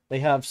they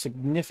have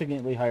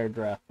significantly higher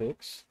draft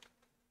picks.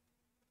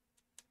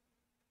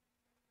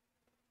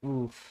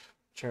 Oof,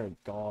 Jared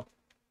Goff.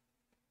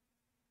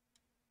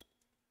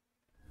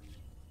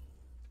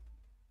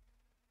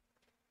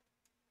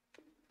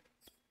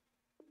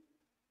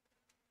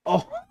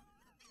 Oh.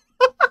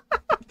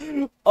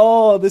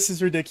 Oh, this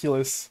is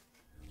ridiculous.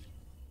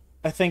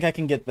 I think I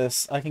can get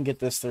this. I can get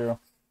this through.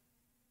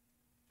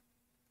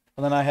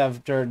 And then I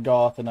have Jared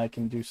Goff and I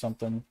can do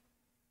something.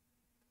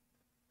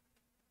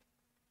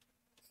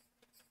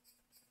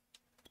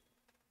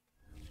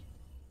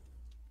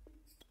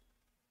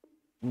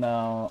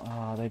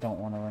 No, they don't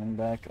want a running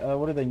back.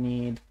 What do they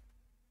need?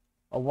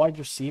 A wide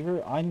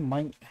receiver? I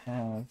might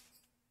have.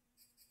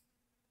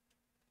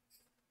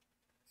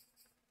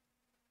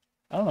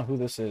 I don't know who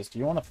this is. Do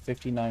you want a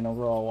 59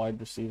 overall wide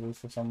receiver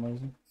for some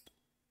reason?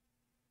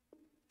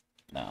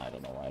 No, I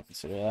don't know why I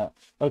consider that.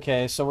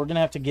 Okay, so we're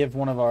gonna have to give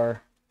one of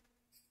our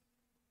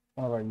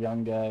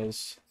young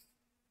guys.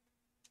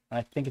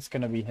 I think it's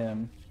gonna be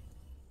him.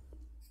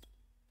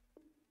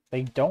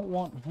 They don't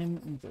want him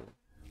either.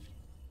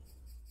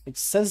 It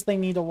says they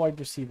need a wide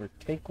receiver.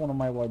 Take one of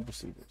my wide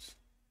receivers.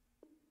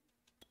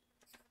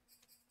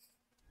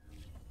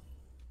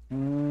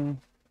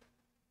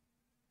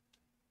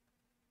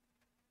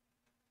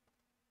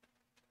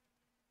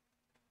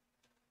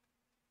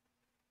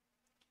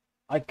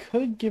 I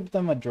could give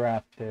them a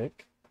draft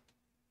pick.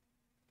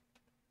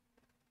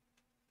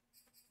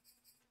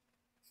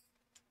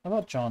 How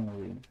about John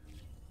Reed?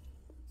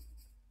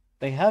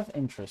 They have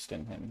interest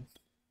in him.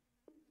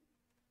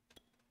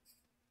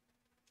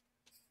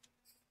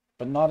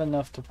 But not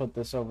enough to put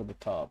this over the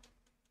top.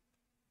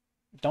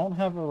 Don't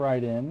have a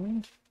right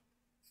end.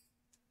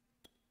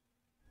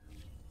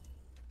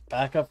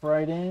 Backup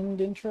right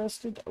end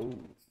interested? Oh,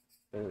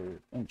 they're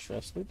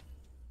interested.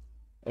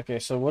 Okay,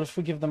 so what if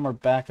we give them our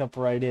backup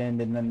right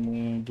end and then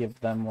we give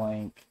them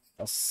like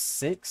a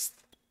 6th?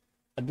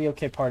 I'd be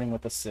okay parting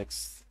with a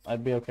 6th.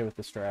 I'd be okay with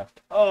this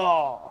draft.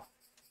 Oh!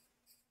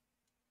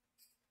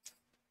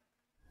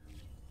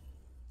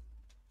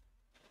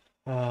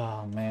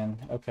 Oh, man.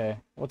 Okay.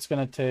 What's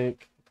gonna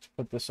take to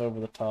put this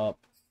over the top?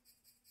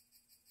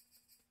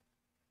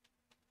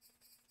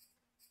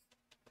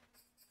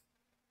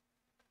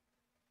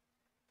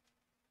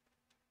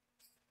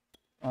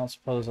 I'll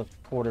suppose a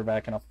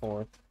quarterback and a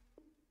 4th.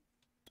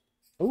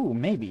 Ooh,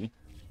 maybe.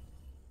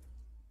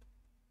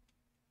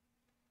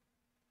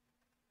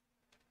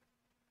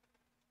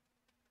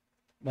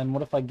 Then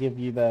what if I give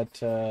you that,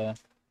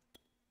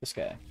 this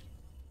guy?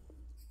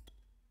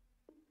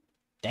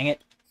 Dang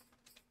it.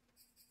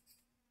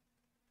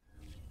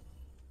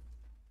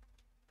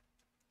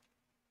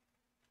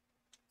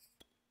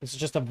 This is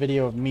just a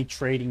video of me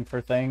trading for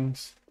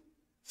things.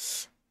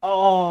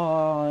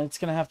 Oh, it's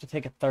gonna have to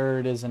take a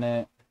 3rd, isn't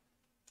it?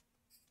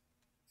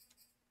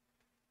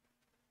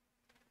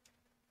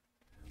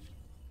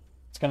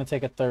 It's gonna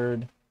take a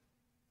 3rd.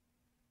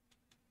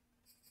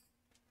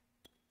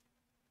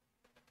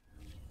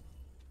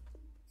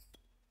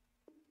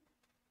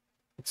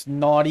 It's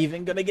not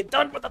even gonna get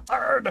done with a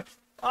 3rd!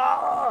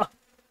 Ah!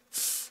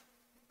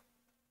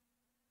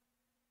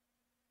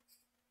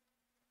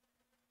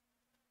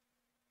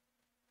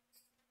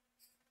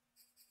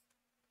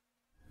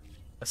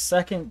 A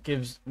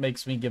 2nd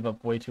makes me give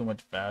up way too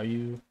much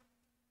value.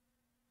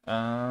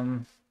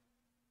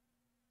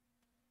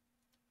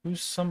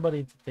 Who's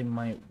somebody that they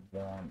might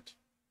want?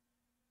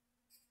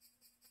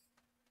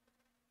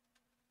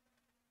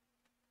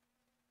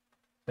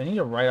 They need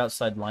a right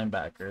outside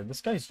linebacker.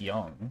 This guy's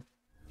young.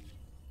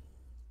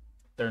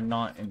 They're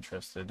not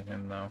interested in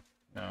him, though.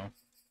 No.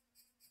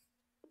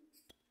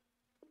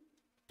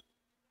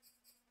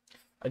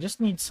 I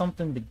just need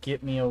something to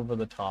get me over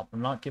the top.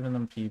 I'm not giving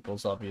them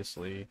peoples,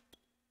 obviously.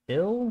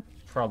 Hill?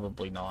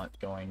 Probably not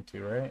going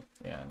to, right?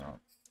 Yeah,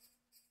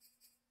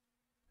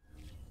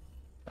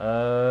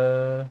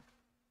 no.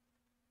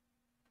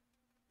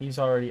 He's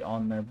already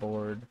on their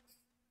board.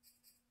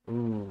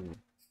 Ooh.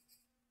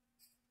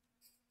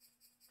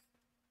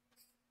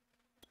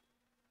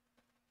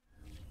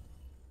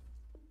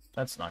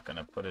 That's not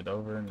gonna put it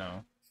over,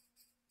 no.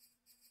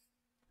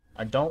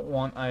 I don't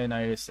want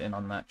Ionitis in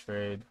on that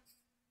trade.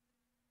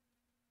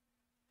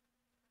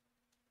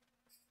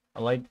 I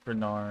like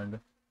Bernard.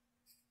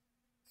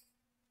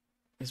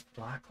 Is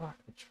Blacklock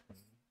the trade?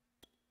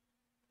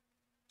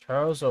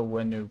 Charles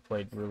Owenu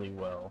played really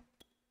well.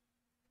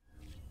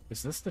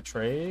 Is this the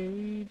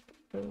trade?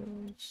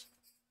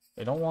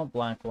 They don't want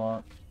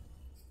Blacklock.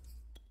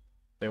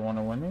 They want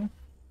Owenu?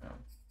 No.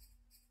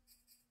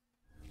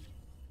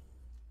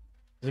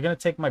 Is it gonna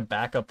take my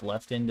backup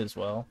left end as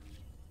well?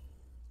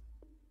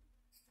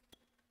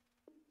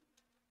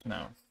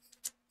 No.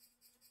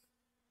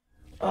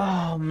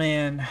 Oh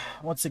man,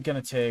 what's it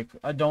gonna take?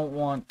 I don't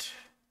want.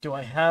 Do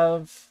I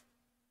have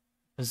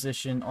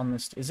position on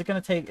this? Is it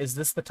gonna take? Is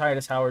this the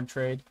Titus Howard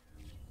trade?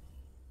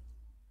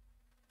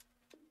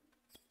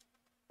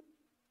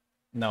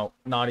 No,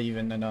 not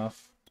even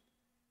enough.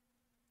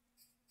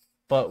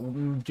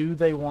 But do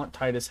they want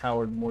Titus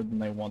Howard more than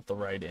they want the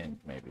right end?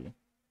 Maybe.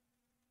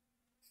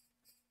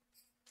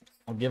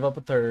 I'll give up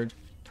a third.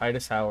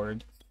 Titus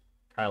Howard,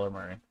 Kyler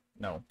Murray.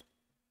 No.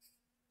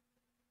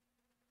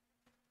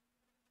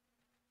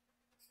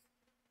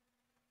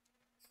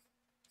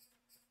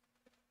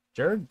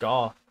 Jared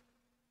Goff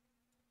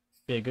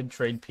be a good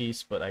trade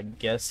piece, but I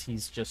guess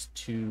he's just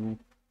too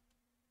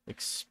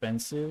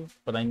expensive.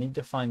 But I need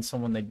to find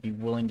someone they'd be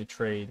willing to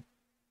trade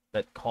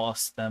that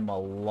costs them a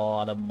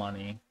lot of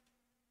money.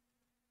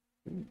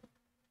 Ooh.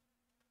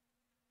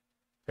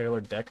 Taylor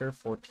Decker,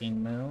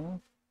 14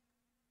 mil.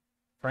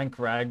 Frank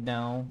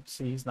Ragnow.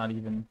 See, he's not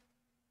even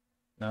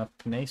enough.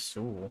 Panay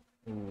Sewell.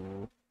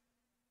 Ooh.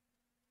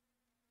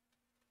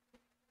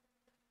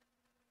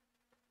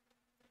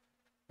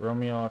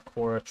 Romeo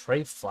Aquara,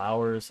 Trey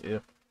Flowers,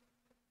 if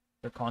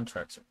their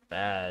contracts are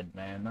bad,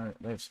 man.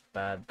 They have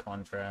bad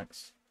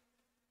contracts.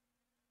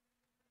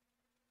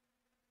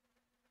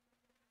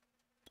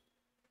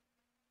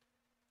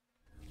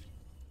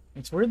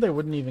 It's weird they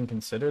wouldn't even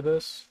consider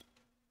this.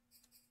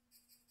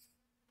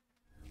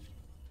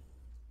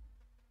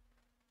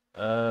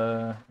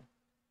 The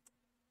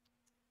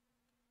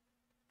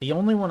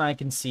only one I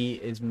can see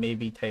is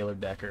maybe Taylor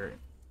Decker.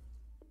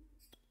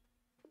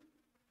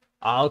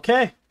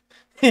 Okay.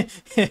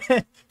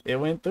 It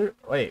went through.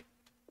 Wait.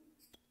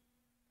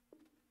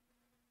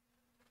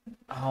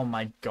 Oh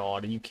my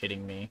god, are you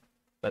kidding me?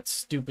 That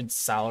stupid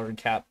salary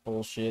cap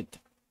bullshit.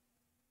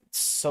 It's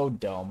so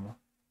dumb.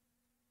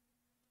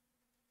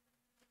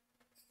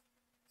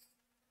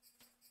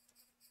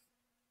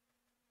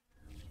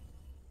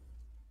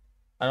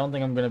 I don't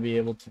think I'm going to be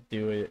able to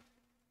do it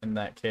in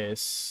that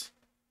case.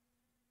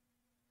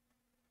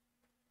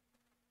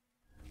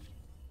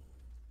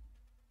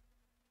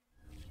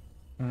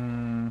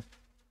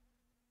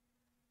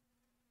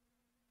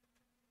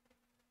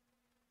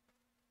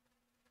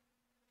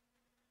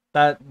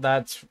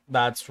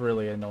 That's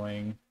really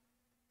annoying.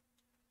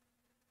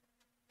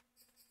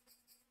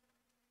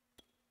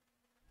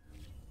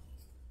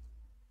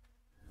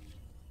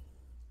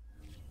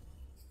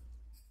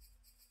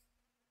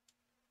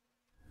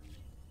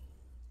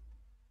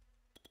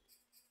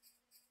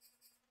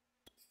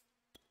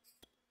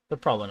 They're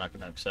probably not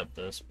going to accept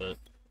this, but...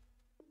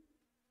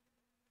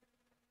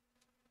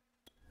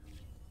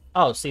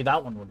 Oh, see,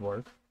 that one would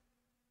work.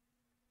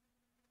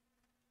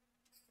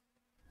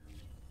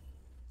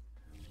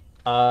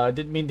 I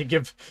didn't mean to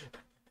give...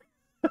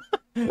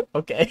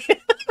 Okay.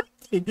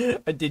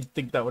 I did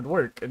think that would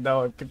work, and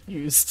now I'm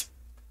confused.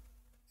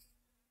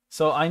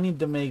 So I need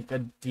to make a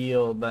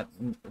deal that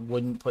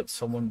wouldn't put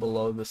someone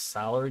below the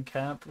salary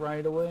cap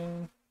right away.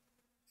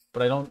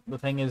 But I don't... The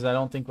thing is, I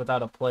don't think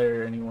without a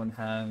player anyone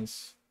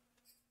has...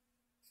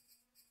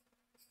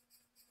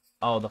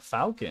 Oh, the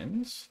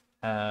Falcons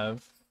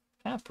have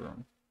cap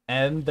room.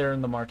 And they're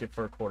in the market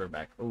for a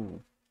quarterback.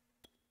 Ooh.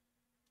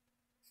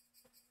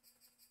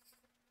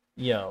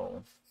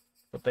 Yo.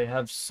 But they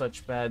have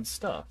such bad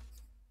stuff.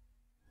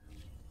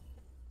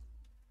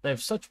 They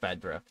have such bad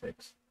draft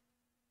picks.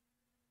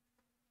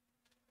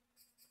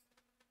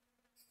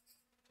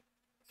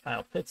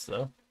 Kyle Pitts,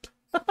 though.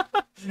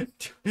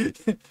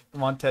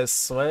 Montez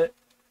Sweat.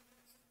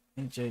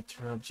 AJ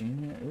Terrell Jr.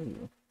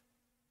 Ooh.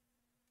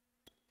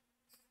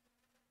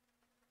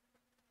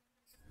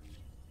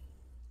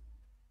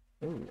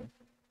 Ooh.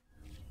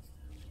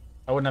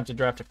 I wouldn't have to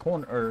draft a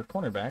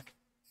cornerback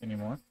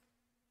anymore.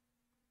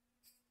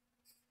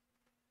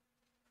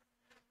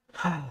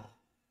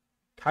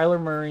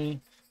 Kyler Murray.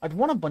 I'd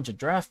want a bunch of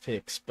draft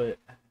picks, but...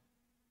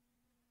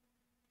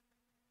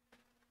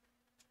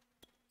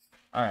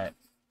 Alright.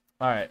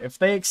 Alright, if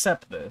they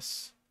accept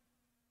this...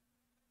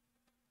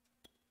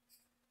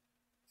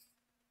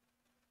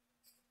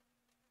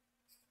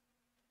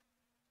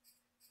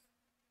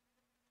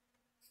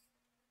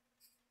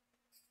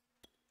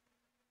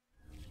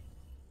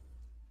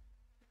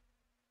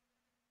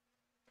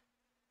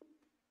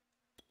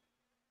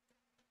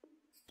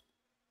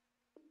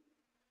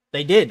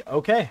 They did.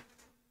 Okay.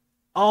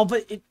 Oh,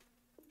 but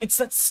it's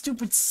that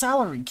stupid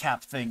salary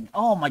cap thing.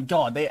 Oh my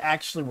god, they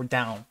actually were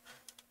down.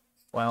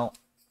 Well,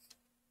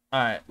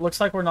 alright.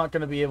 Looks like we're not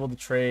going to be able to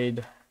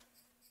trade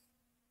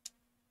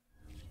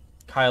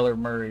Kyler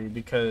Murray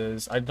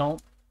because I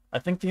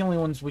think the only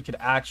ones we could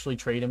actually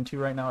trade him to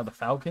right now are the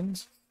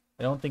Falcons.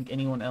 I don't think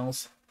anyone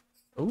else.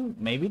 Ooh,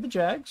 maybe the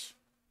Jags.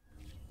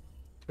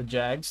 The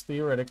Jags,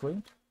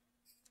 theoretically.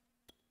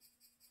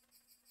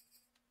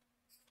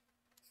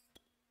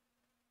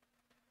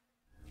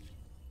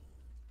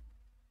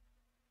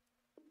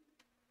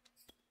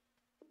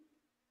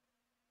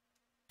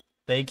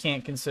 They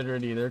can't consider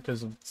it either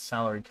because of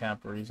salary cap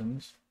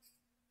reasons.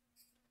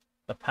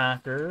 The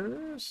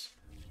Packers.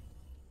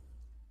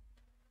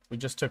 We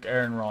just took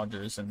Aaron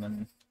Rodgers and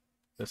then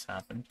this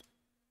happened.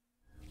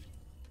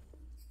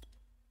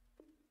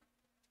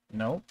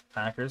 Nope,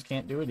 Packers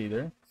can't do it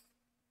either.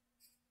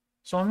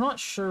 So I'm not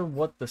sure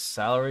what the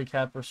salary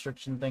cap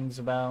restriction thing's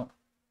about.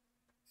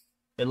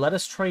 They let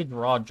us trade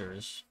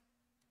Rodgers,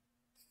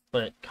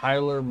 but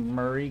Kyler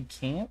Murray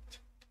can't.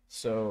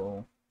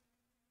 So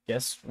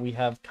guess we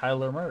have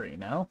Kyler Murray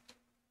now.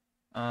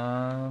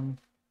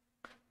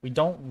 We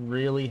don't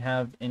really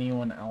have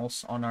anyone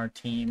else on our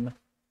team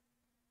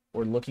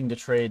we're looking to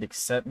trade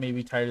except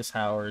maybe Titus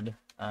Howard.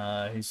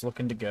 He's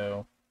looking to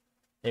go.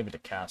 David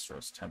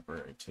DeCastro's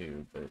temporary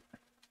too, but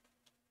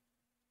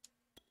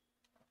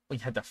we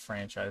had to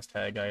franchise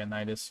tag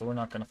Ioannidis, so we're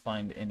not going to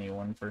find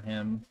anyone for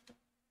him.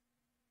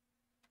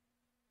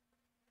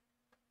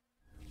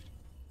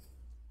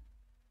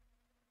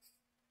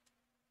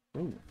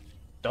 Ooh,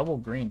 double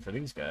green for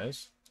these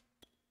guys.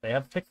 They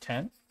have pick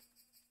 10.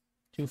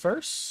 2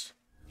 firsts?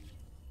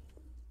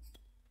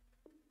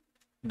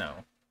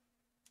 No.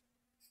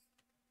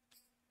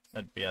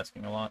 That'd be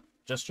asking a lot.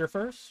 Just your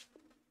first?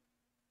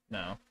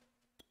 No.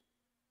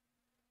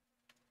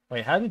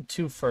 Wait, how did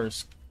 2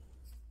 first?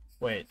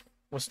 Wait,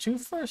 was 2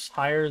 first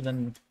higher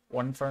than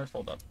 1 first?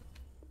 Hold up.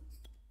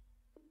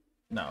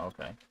 No,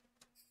 okay.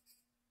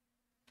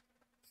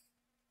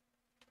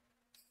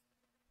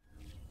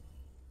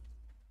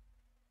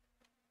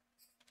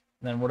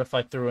 Then what if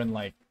I threw in,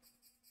 like,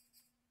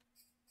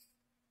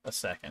 a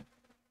second?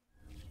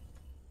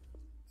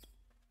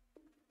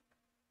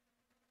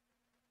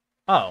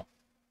 Oh.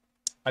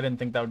 I didn't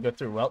think that would go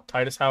through. Well,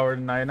 Titus Howard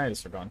and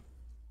Ioannidis are gone.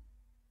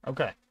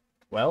 Okay.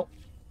 Well.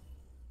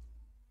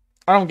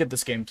 I don't get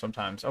this game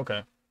sometimes.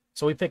 Okay.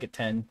 So we pick at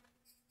 10.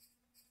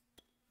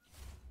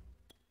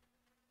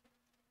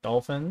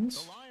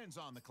 Dolphins. The Lions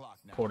on the clock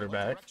now.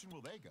 Quarterback. What direction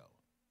will they go?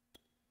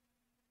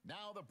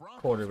 Now the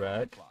Broncos Quarterback. are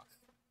on the clock.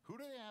 Who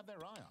do they have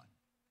their eye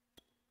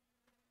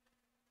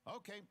on?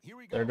 Okay, here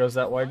we go. There goes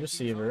that wide Vikings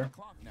receiver. on the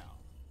clock now.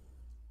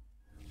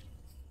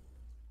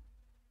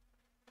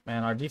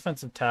 Man, our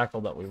defensive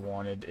tackle that we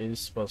wanted is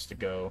supposed to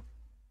go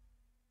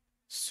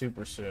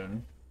super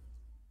soon.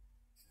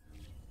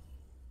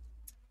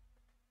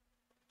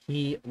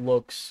 He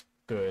looks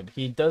good.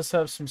 He does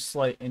have some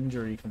slight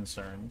injury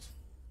concerns.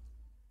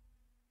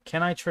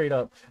 Can I trade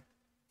up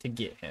to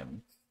get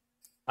him?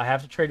 I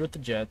have to trade with the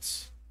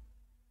Jets,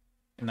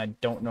 and I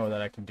don't know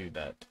that I can do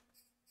that.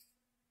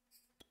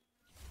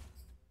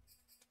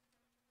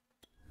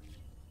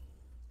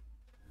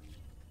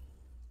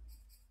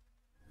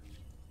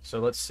 So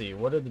let's see.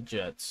 What do the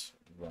Jets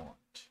want?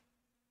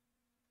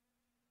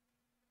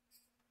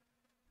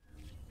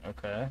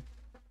 Okay.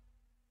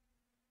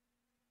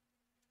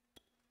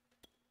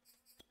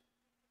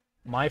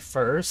 My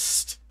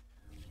first.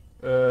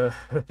 The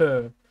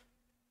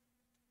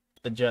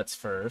Jets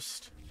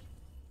first.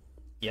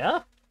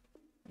 Yeah?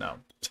 No.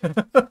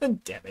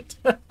 Damn it.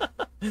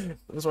 It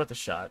was worth a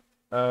shot.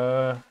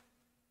 My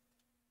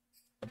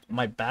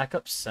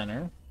backup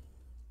center.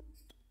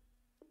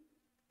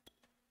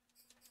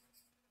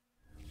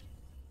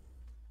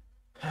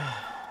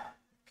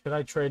 Could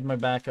I trade my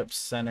backup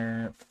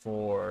center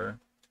for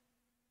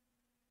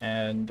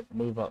and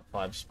move up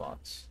 5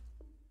 spots?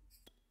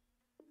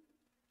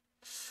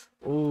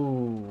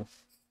 Ooh.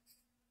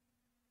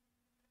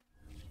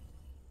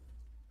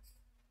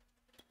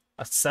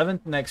 A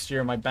 7th next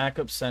year, my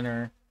backup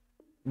center,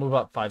 move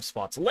up 5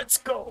 spots. Let's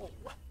go!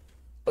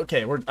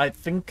 Okay, I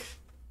think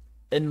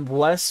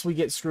unless we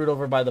get screwed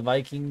over by the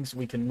Vikings,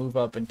 we can move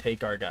up and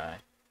take our guy.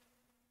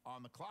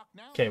 On the clock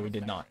now. Okay, we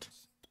did not.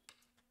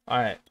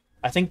 Alright.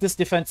 I think this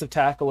defensive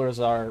tackle is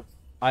our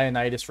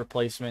Ioannidis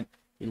replacement.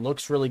 He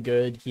looks really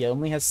good. He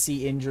only has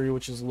C injury,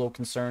 which is a little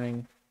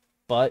concerning.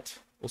 But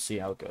we'll see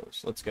how it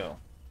goes. Let's go.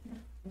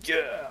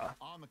 Yeah!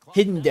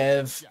 Hidden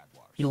Dev.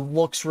 He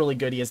looks really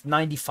good. He has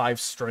 95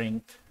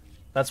 strength.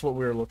 That's what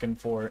we were looking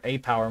for. A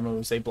power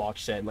moves, A block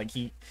shed. Like,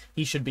 he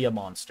should be a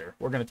monster.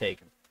 We're going to take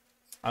him.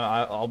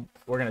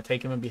 We're going to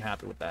take him and be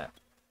happy with that.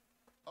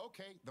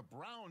 Okay, the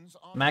Browns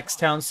on Max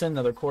Townsend,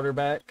 another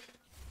quarterback.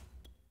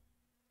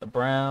 The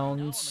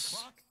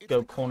Browns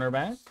go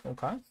cornerback.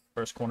 Okay.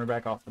 First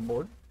cornerback off the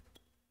board.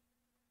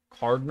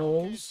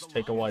 Cardinals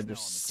take a wide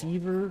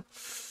receiver.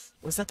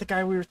 Was that the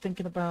guy we were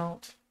thinking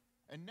about?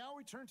 And now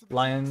we turn to the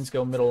Lions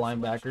go middle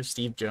linebacker.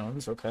 Steve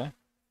Jones. Okay.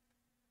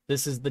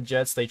 This is the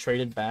Jets they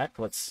traded back.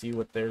 Let's see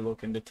what they're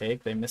looking to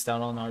take. They missed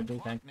out on our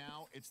defense.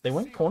 They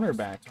went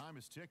cornerback.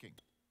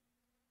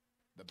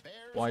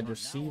 Wide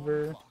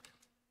receiver.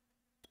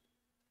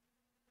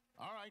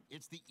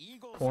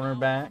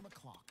 Cornerback.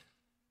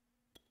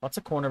 Lots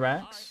of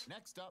cornerbacks.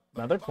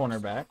 Another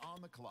cornerback.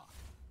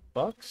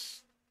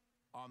 Bucks.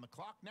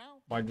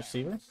 Wide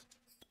receiver.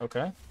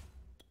 Okay.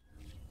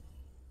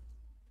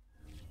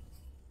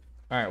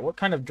 Alright, what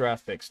kind of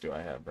draft picks do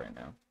I have right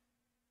now?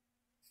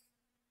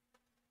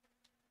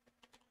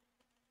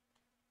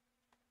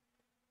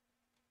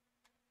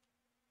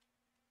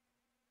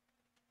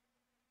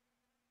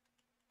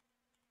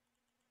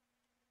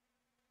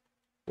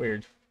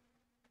 Weird.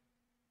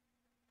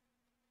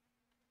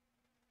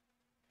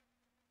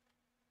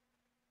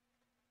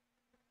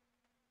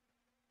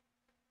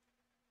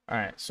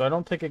 Alright, so I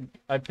don't pick a...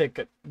 I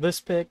pick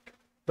this pick,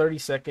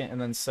 32nd, and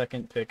then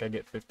second pick I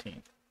get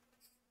 15th.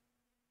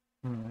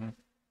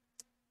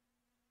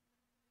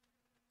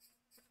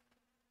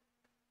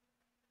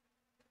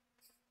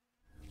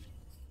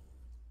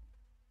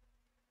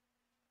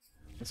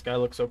 This guy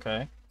looks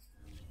okay.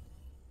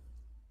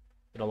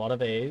 Get a lot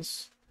of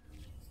A's.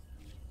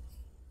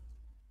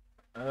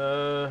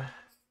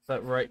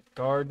 That right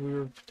guard we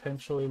were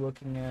potentially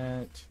looking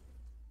at.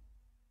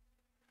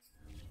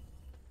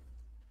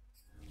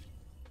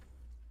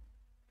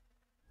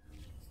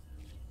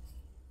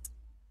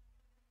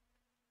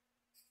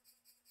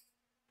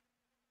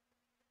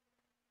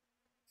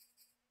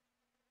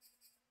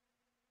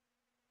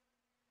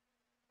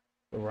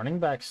 The running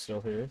back's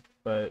still here,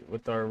 but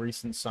with our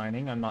recent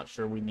signing, I'm not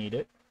sure we need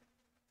it.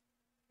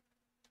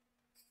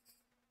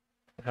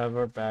 Have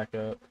our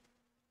backup.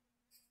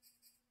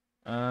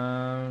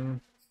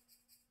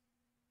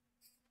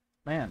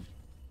 Man.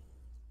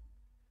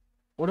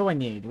 What do I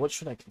need? What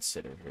should I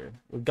consider here?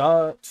 We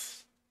got...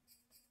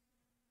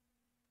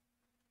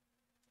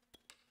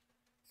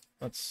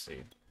 Let's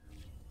see.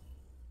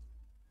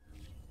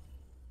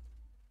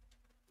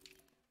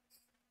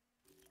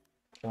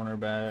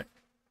 Cornerback.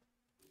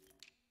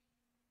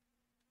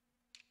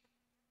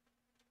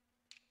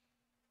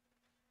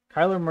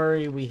 Kyler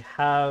Murray, we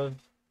have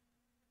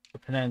a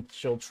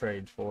potential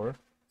trade for.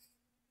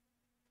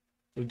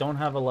 We don't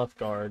have a left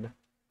guard.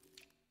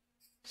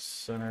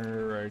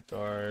 Center, right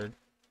guard.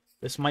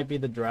 This might be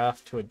the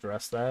draft to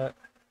address that.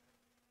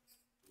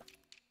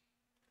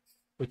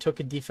 We took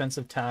a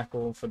defensive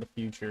tackle for the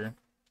future.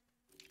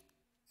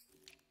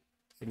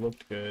 He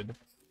looked good.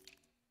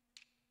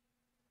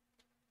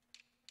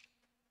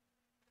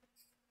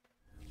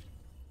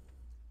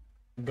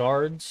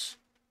 Guards.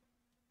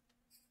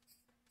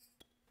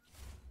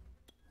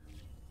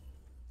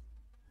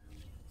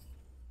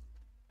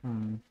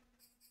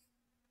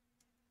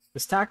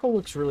 This tackle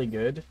looks really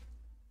good.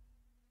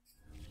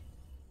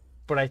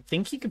 But I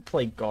think he could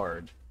play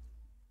guard.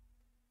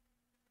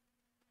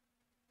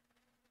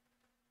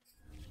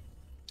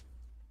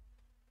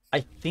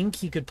 I think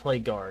he could play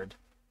guard.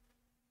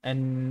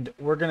 And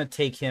we're going to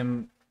take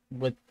him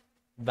with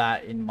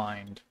that in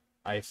mind,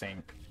 I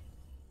think.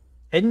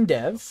 Hidden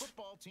Dev.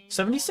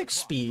 76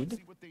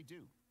 speed.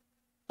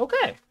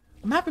 Okay.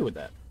 I'm happy with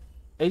that.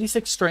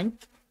 86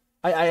 strength.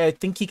 I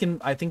think he can...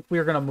 I think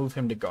we're going to move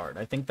him to guard.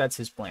 I think that's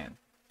his plan.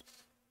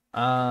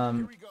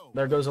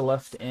 There goes a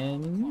left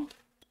end.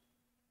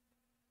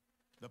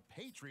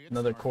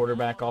 Another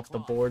quarterback off the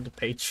board. The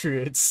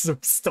Patriots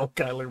still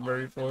Kyler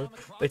Murray for.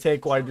 They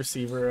take wide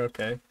receiver.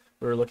 Okay.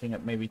 We were looking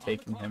at maybe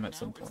taking him at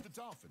some point.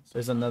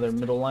 There's another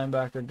middle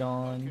linebacker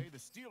gone.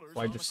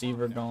 Wide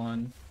receiver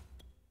gone.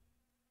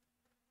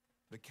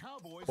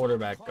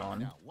 Quarterback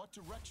gone.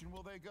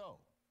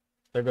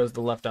 There goes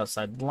the left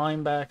outside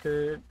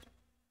linebacker.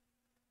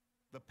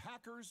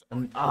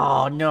 And,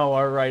 oh no,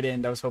 our right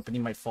end. I was hoping he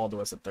might fall to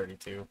us at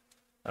 32.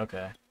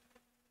 Okay.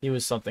 He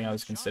was something I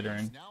was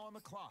considering.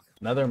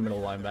 Another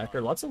middle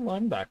linebacker. Lots of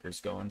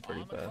linebackers going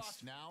pretty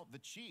fast.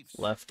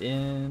 Left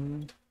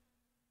end.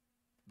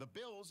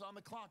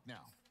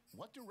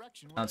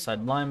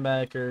 Outside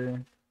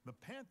linebacker.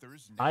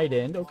 Tight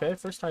end. Okay,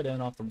 first tight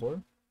end off the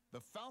board.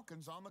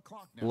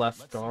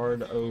 Left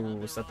guard.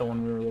 Oh, is that the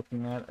one we were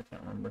looking at? I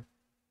can't remember.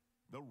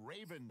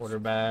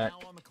 Quarterback.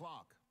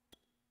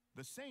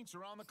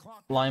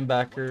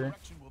 Linebacker.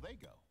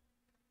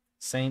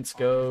 Saints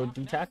go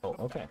D-tackle.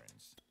 Okay.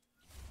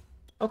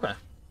 Okay.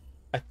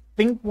 I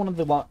think one of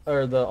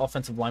the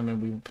offensive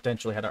linemen we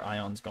potentially had our eye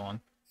on's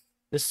gone.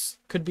 This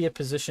could be a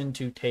position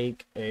to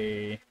take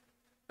a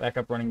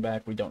backup running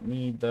back we don't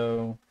need,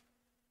 though.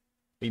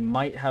 We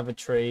might have a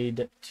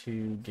trade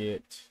to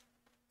get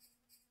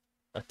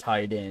a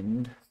tight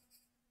end.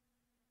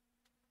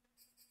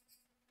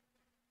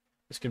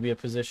 This could be a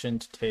position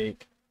to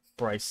take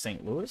Bryce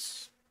St.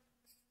 Louis.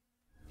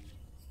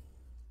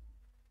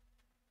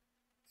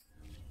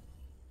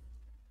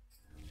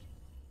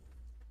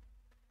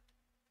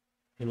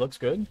 He looks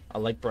good. I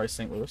like Bryce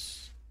St.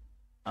 Louis.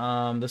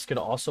 This could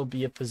also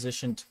be a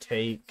position to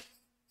take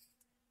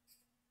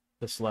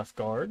this left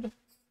guard.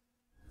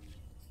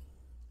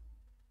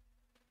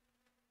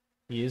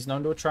 He is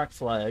known to attract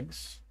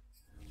flags.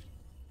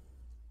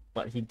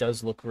 but he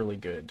does look really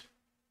good.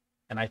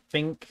 And I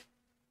think,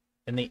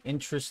 in the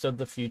interest of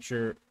the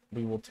future,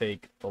 we will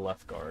take the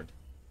left guard.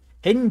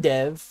 Hidden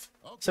Dev,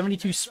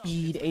 72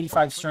 speed,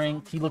 85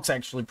 strength. He looks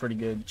actually pretty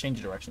good. Change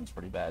of direction is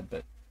pretty bad,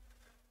 but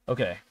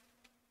okay.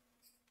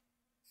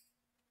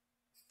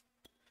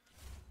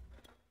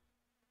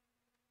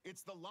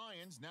 It's the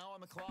Lions now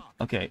on the clock.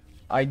 Okay,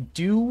 I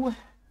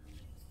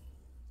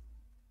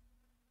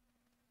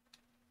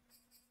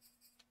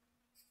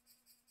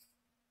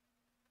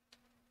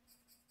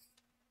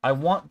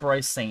want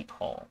Bryce St.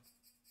 Paul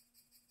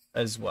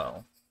as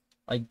well.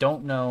 I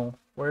don't know,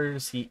 where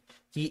is he?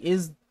 He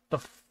is the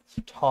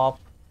top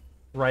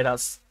right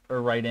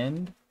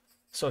end,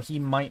 so he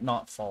might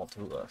not fall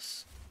to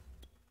us.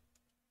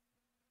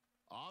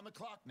 On the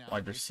clock now.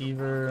 Wide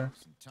receiver.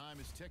 Time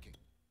is ticking.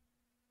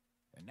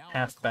 And now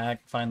Halfback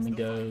finally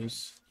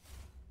goes.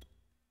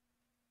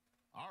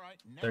 All right,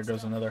 There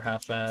goes another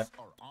halfback.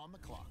 On the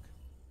clock.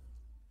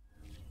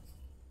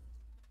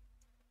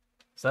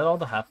 Is that all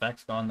the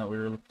halfbacks gone that we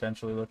were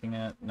potentially looking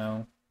at?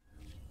 No.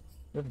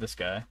 We have this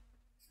guy,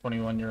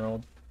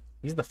 21-year-old.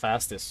 He's the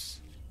fastest,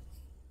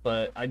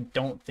 but I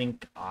don't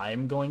think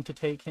I'm going to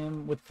take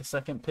him with the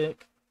second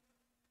pick,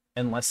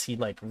 unless he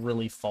like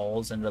really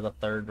falls into the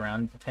third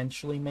round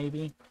potentially,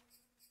 maybe.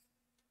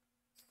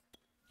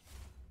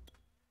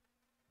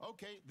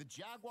 Okay, the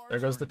Jaguars. There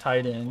goes the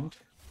tight end.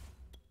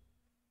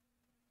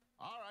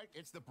 All right,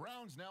 it's the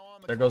Browns now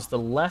on the There goes the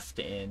left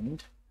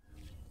end.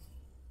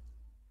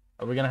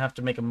 Are we gonna have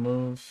to make a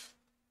move?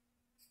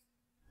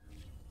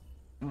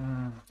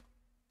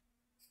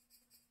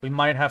 We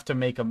might have to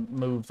make a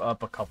move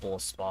up a couple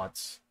of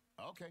spots.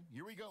 Okay,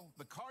 here we go.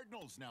 The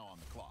Cardinals now on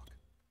the clock.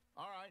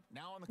 All right,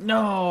 now on the clock.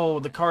 No,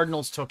 the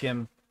Cardinals took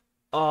him.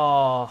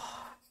 Oh.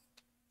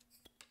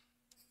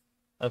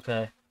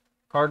 Okay.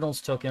 Cardinals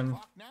took him.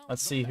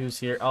 Let's see who's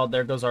here. Oh,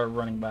 there goes our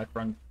running back.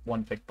 Run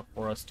one pick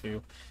before us,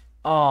 too.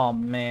 Oh,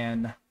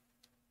 man.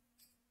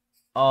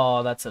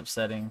 Oh, that's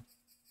upsetting.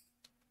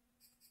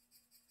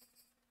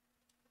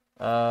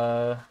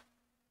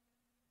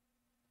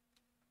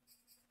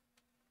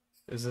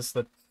 Is this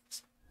the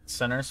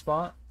center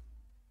spot?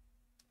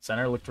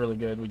 Center looked really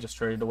good. We just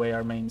traded away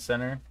our main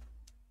center.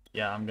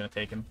 Yeah, I'm gonna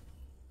take him.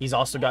 He's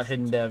also got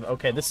hidden dev.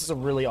 Okay, this is a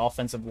really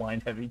offensive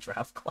line heavy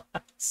draft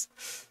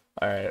class.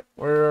 Alright,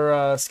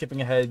 we're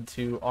skipping ahead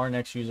to our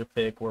next user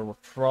pick, where we're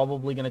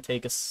probably gonna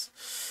take a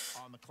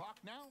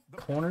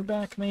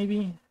cornerback,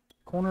 maybe?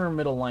 Corner or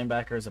middle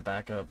linebacker as a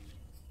backup.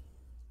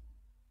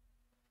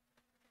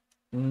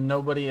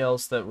 Nobody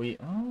else that we...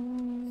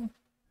 Oh,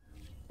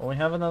 well, we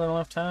have another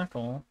left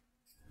tackle.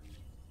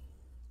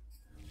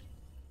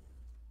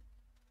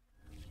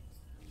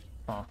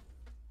 Huh.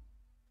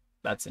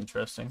 That's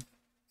interesting.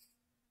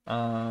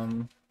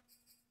 We'll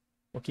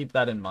keep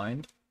that in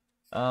mind.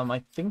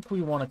 I think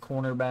we want a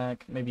cornerback,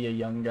 maybe a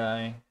young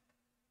guy.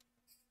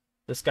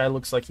 This guy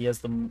looks like he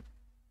has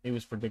he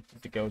was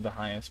predicted to go the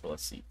highest, but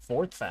let's see.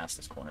 4th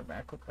fastest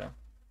cornerback, okay.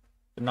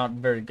 But not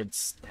very good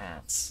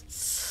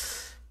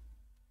stats.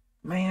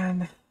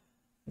 Man,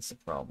 that's a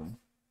problem.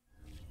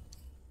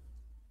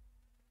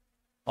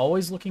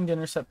 Always looking to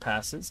intercept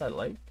passes, I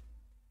like.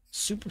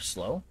 Super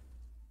slow.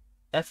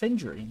 F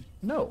injury.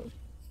 No.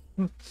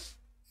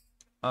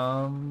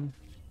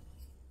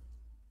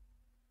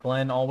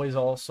 Glenn always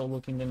also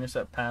looking to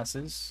intercept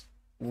passes.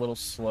 A little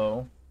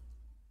slow.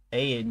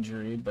 A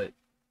injury, but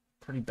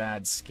pretty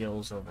bad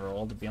skills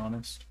overall, to be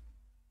honest.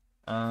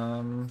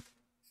 What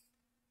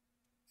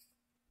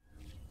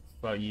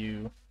about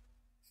you?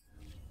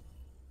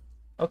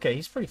 Okay,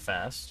 he's pretty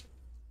fast.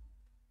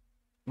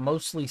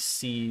 Mostly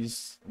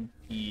C's and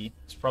E.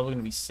 It's probably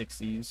going to be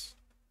 60s.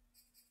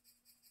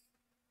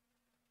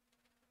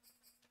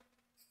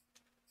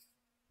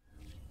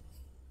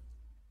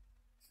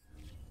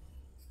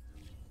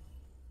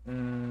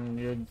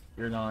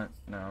 You're not,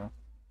 no.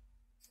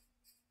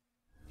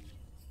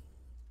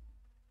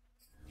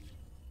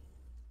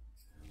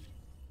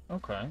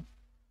 Okay.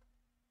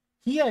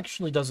 He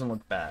actually doesn't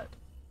look bad.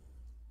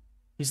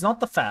 He's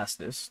not the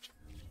fastest.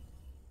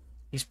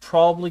 He's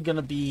probably going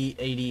to be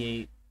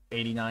 88,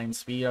 89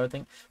 speed, I would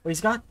think. But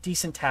he's got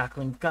decent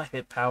tackling, got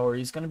hit power.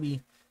 He's going to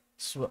be...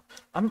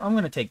 I'm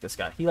going to take this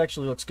guy. He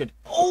actually looks good.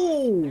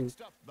 Oh!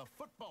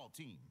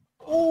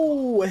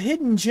 Oh, a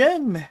hidden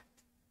gem.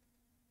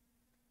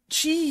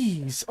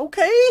 Jeez,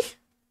 okay.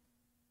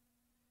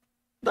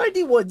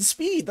 91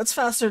 speed. That's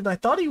faster than I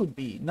thought he would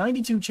be.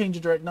 92 change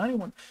of direct,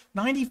 91,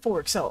 94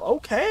 excel.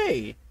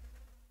 Okay.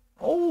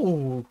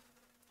 Oh,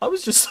 I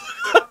was just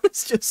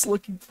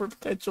looking for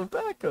potential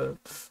backup.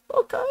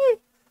 Okay,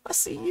 I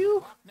see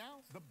you.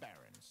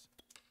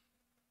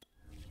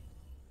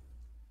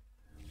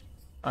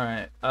 All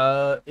right.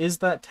 Is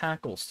that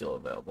tackle still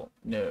available?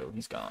 No,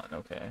 he's gone.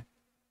 Okay.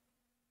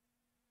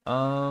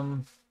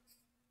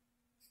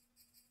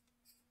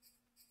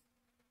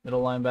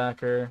 Middle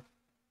linebacker.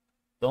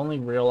 The only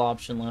real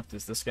option left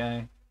is this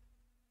guy.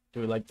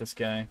 Do we like this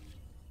guy?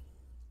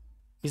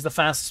 He's the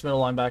fastest middle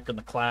linebacker in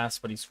the class,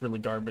 but he's really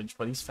garbage,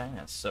 but he's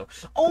fast, so...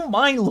 Oh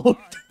my lord!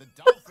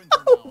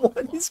 Oh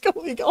What is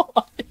going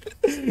on?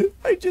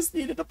 I just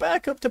needed a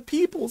backup to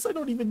Peoples.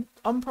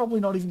 I'm probably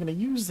not even going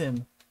to use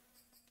him.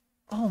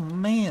 Oh,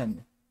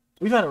 man.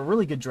 We've had a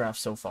really good draft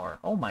so far.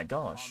 Oh, my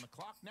gosh.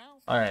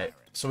 Alright,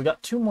 so we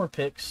got 2 more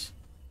picks.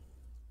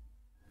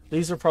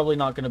 These are probably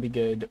not going to be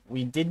good.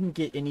 We didn't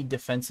get any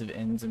defensive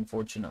ends,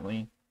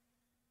 unfortunately.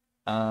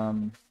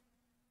 What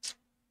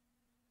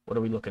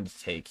are we looking to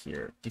take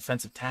here?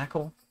 Defensive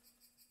tackle?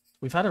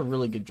 We've had a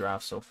really good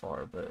draft so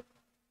far, but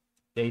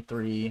day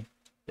 3.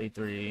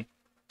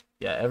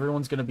 Yeah,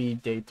 everyone's going to be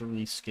day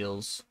 3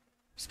 skill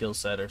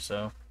set or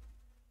so.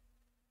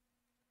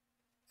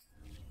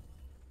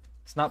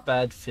 It's not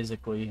bad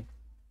physically.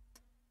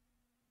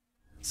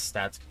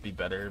 Stats could be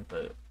better,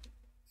 but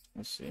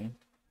we'll see.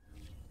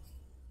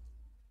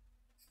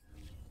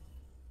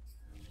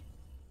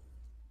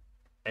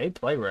 Hey,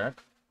 play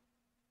rec.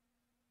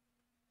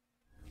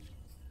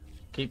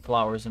 Keep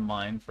Flowers in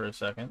mind for a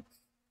second.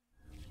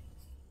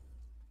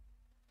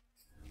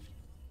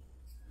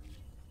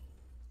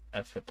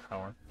 F hit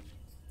power.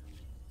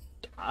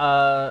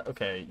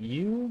 Okay,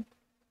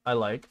 I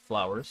like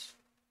Flowers.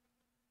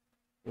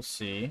 We'll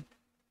see.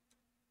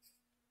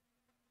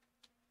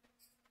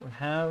 We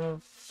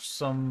have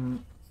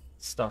some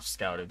stuff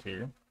scouted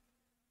here.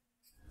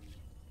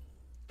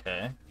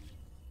 Okay.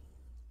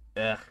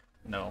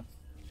 No.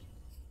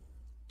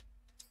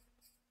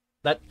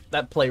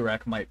 That play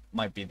rec might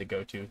be the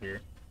go-to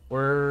here.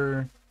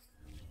 We're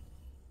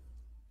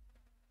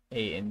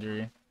a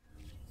injury.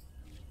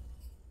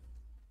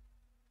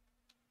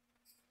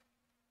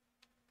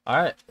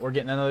 Alright, we're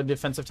getting another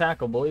defensive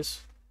tackle,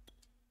 boys.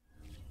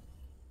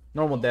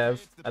 Normal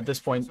dev. At this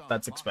point,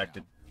 that's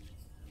expected.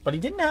 But he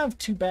didn't have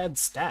too bad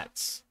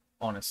stats,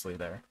 honestly,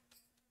 there.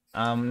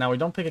 Now we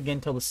don't pick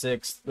again till the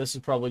 6th. This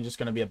is probably just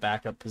going to be a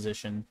backup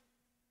position.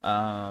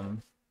 What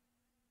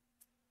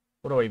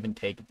do I even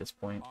take at this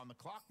point? On the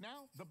clock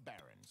now, the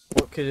Barons.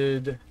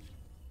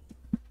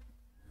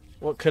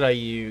 What could I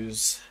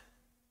use?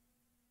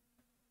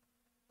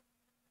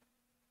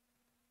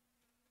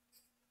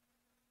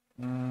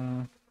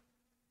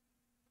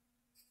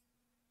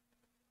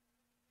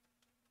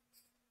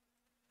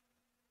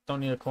 Don't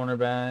need a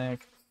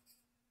cornerback.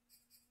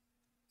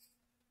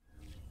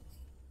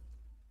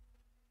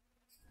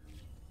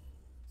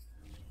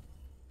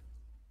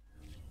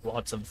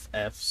 Lots of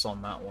F's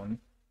on that one.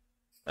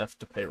 F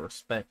to pay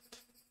respect.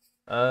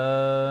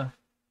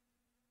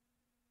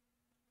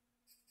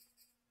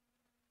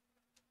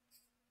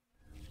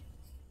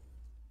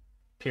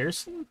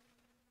 Pearson?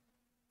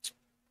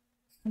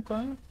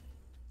 Okay.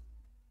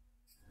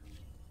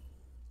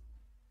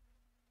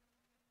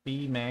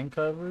 B man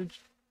coverage.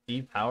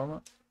 D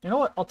power. You know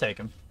what? I'll take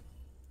him.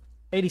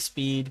 80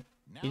 speed.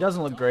 He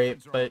doesn't look great,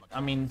 but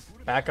I mean,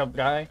 backup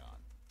guy.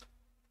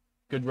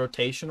 Good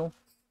rotational.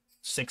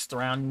 6th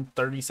round,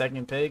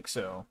 32nd pick,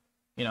 so,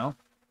 you know,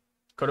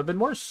 could have been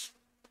worse.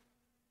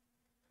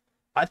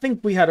 I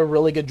think we had a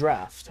really good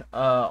draft.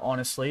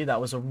 Honestly, that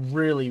was a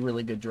really,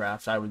 really good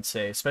draft, I would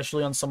say,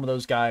 especially on some of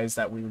those guys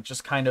that we were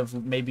just kind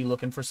of maybe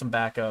looking for some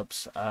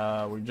backups.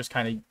 We were just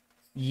kind of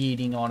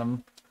yeeting on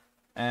them.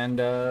 And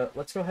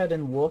let's go ahead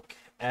and look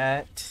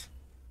at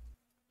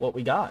what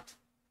we got.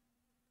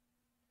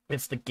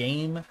 If the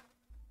game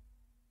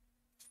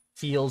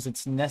feels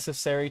it's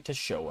necessary to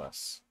show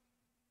us.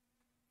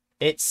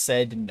 It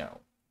said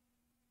no.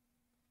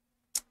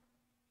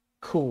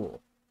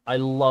 Cool. I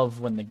love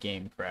when the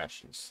game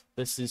crashes.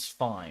 This is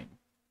fine.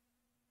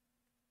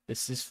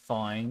 This is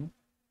fine.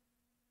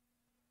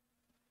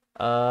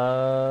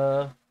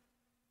 Hold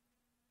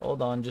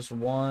on just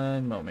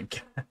one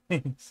moment,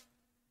 guys.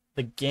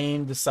 The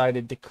game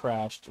decided to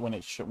crash when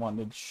it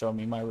wanted to show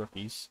me my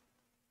rookies.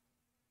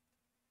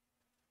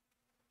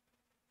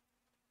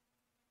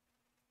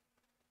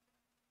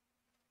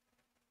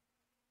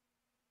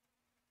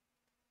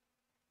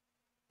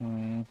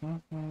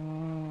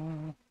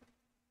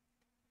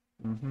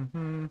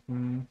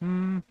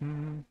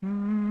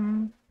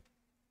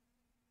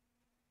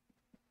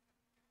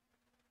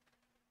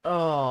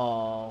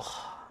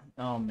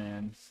 Oh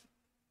man.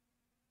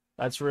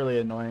 That's really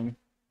annoying.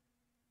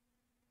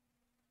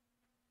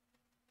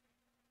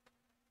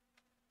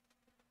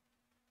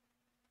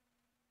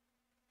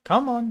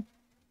 Come on.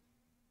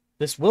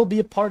 This will be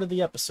a part of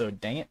the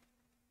episode, dang it.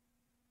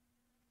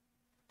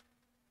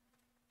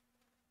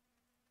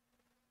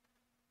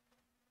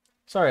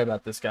 Sorry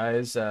about this,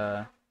 guys.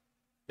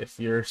 If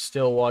you're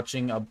still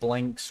watching a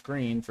blank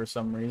screen for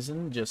some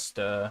reason, just,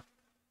 we're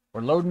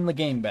loading the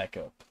game back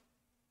up.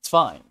 It's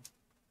fine.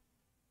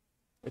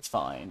 It's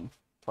fine,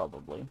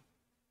 probably.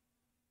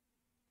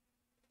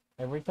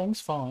 Everything's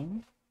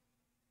fine.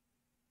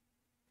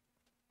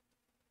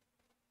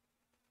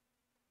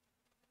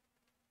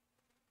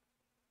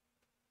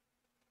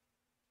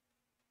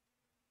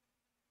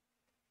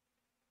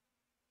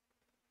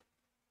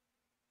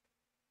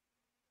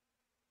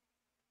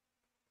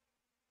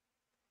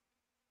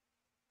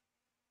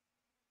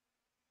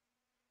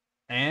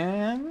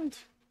 And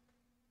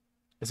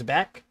is it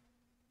back?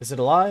 Is it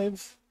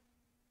alive?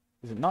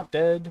 Is it not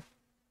dead?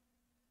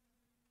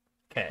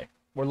 Okay.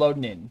 We're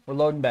loading in. We're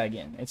loading back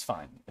in. It's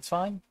fine. It's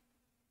fine.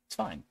 It's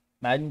fine.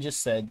 Madden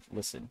just said,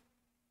 listen,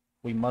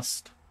 we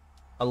must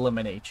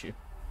eliminate you.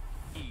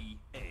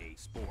 EA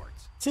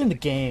Sports. It's in the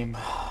game.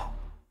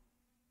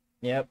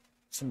 Yep.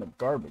 It's in the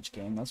garbage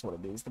game. That's what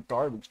it is. The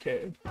garbage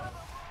game.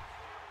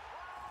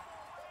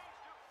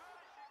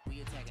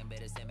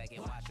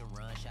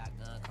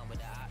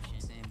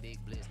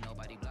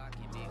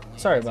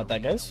 Sorry about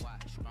that, guys.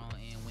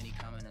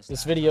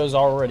 This video is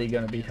already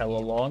going to be hella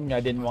long. I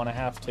didn't want to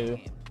have to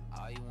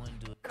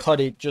cut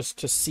it just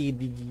to see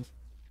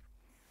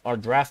our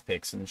draft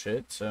picks and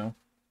shit, so.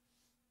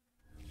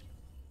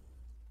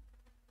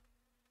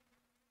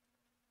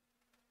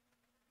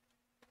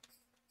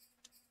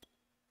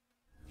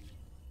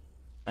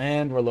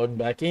 And we're loading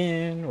back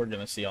in. We're going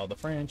to see all the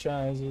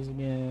franchises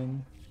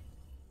again.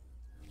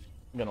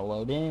 I'm going to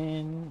load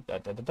in. Da,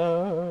 da, da,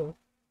 da.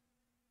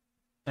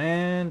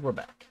 And we're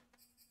back.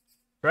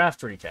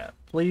 Draft recap.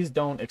 Please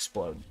don't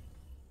explode.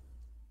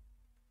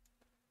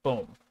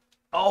 Boom.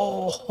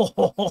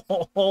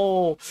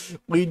 Oh,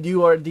 we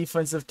knew our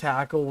defensive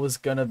tackle was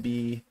going to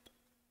be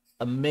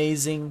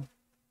amazing.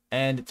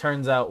 And it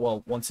turns out,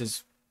 well, once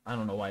his, I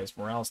don't know why his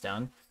morale's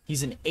down.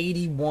 He's an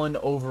 81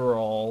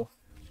 overall.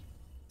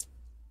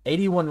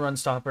 81 run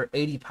stopper,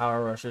 80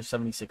 power rusher,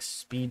 76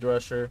 speed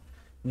rusher,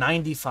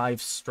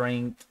 95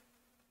 strength.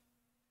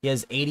 He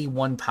has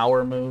 81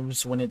 power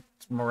moves when its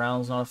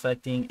morale's not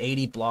affecting,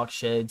 80 block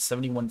shed,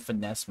 71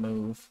 finesse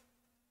move.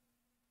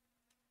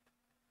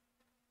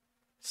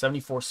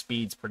 74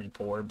 speed's pretty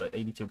poor, but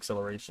 82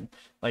 acceleration.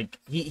 Like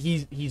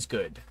he's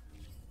good.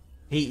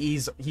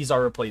 He's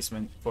our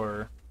replacement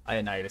for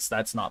Ioannidis.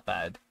 That's not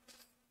bad.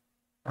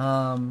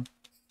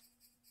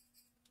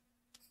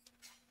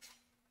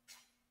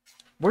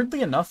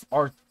 Weirdly enough,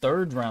 our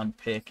third round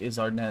pick is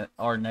our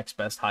next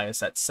best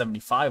highest at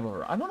 75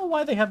 over. I don't know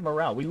why they have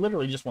morale. We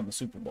literally just won the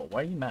Super Bowl.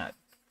 Why are you mad?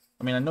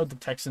 I mean, I know the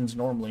Texans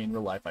normally in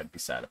real life I'd be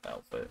sad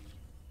about, but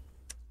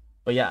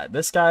yeah,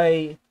 this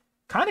guy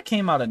kind of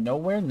came out of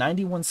nowhere.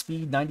 91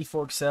 speed,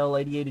 94 excel,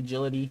 88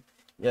 agility,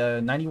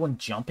 91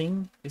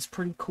 jumping is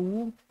pretty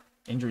cool.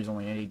 Injury's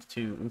only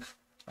 82. Oof.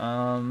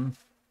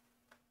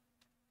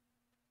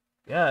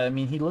 Yeah, I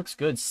mean, he looks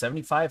good.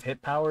 75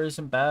 hit power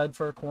isn't bad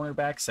for a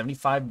cornerback.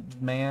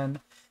 75 man.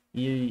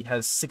 He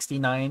has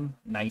 69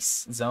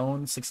 nice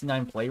zone,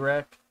 69 play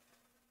rec,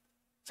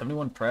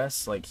 71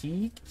 press. Like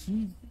he'll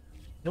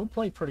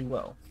play pretty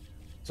well.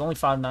 He's only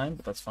 5'9",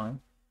 but that's fine.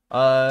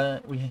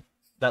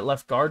 That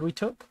left guard we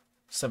took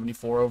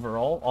 74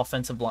 overall.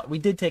 Offensive line, we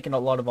did take in a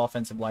lot of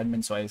offensive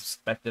linemen, so I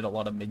expected a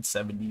lot of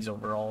mid-70s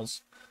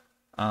overalls.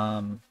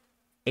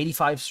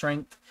 85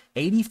 strength,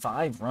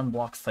 85 run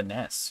block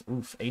finesse.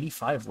 Oof,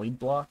 85 lead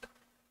block,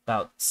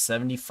 about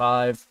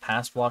 75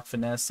 pass block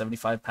finesse,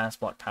 75 pass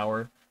block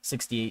power,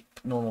 68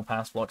 normal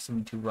pass block,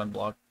 72 run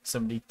block,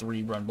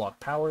 73 run block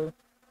power,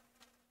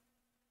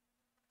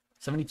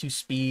 72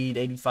 speed,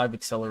 85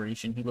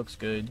 acceleration. He looks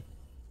good.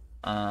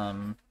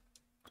 The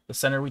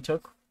center we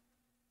took,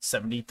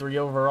 73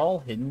 overall,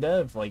 hidden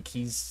dev. Like,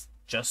 he's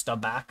just a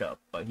backup,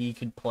 but he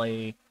could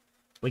play.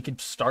 We could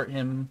start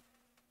him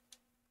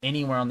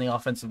anywhere on the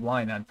offensive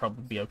line. I'd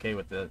probably be okay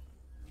with it.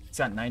 He's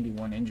got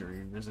 91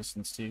 injury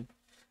resistance too.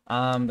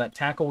 That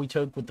tackle we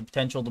took with the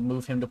potential to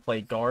move him to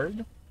play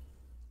guard.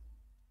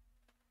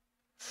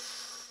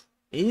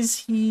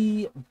 Is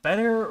he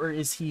better or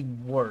is he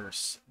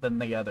worse than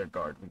the other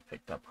guard we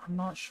picked up? I'm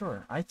not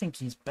sure. I think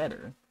he's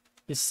better.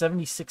 He has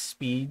 76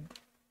 speed,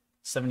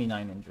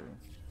 79 injury.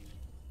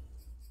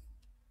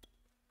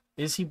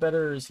 Is he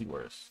better or is he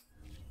worse?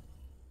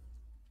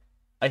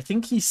 I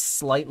think he's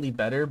slightly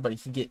better, but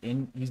he'd get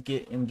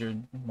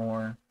injured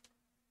more.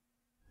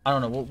 I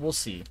don't know. We'll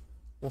see.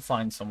 We'll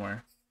find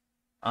somewhere.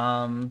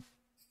 And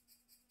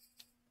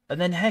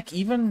then heck,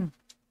 even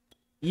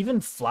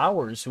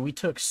Flowers, who we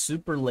took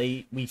super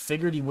late, we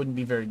figured he wouldn't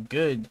be very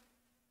good.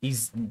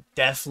 He's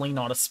definitely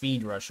not a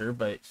speed rusher,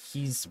 but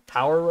he's a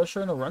power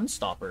rusher and a run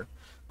stopper.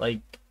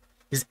 Like,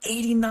 his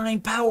 89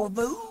 power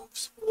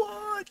moves.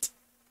 What?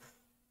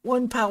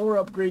 One power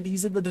upgrade.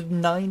 He's in the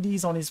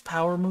 90s on his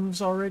power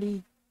moves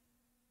already.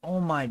 Oh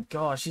my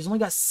gosh, he's only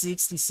got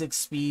 66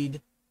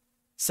 speed,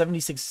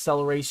 76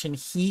 acceleration.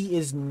 He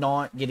is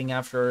not getting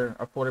after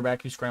a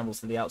quarterback who scrambles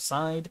to the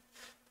outside.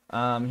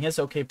 He has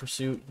okay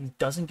pursuit. He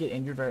doesn't get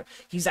injured very.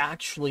 He's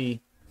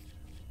actually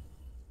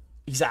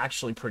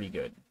pretty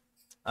good.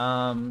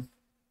 Wow,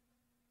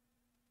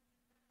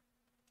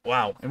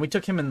 and we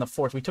took him in the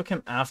 4th. We took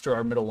him after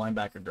our middle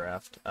linebacker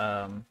draft,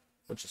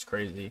 which is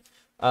crazy.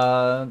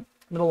 Middle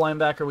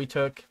linebacker we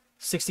took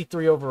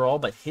 63 overall,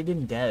 but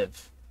hidden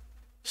dev.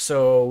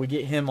 So we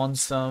get him on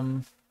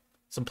some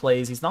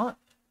plays. He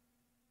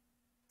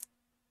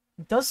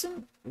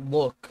doesn't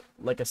look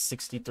like a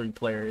 63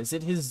 player. Is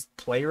it his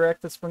play rec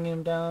that's bringing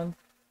him down?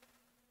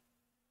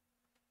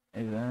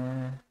 I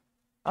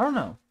don't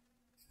know.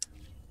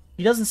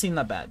 He doesn't seem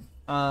that bad.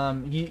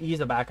 He's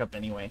a backup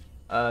anyway.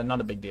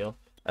 Not a big deal.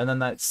 And then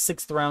that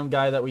 6th round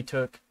guy that we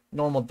took,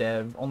 normal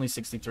dev, only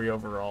 63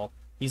 overall.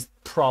 He's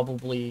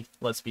probably,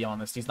 let's be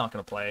honest, he's not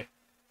going to play.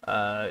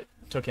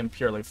 Took him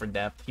purely for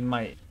depth. He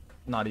might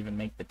not even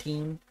make the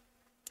team.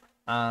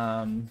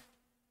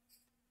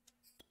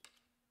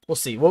 We'll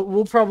see.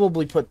 We'll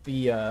probably put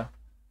the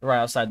right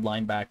outside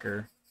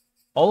linebacker.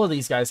 All of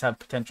these guys have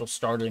potential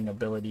starting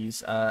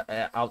abilities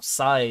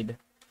outside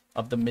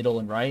of the middle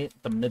and right.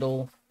 The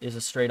middle is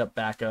a straight up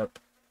backup.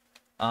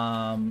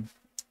 And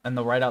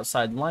the right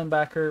outside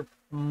linebacker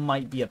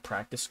might be a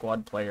practice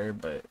squad player,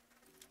 but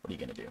what are you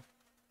going to do?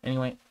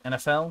 Anyway,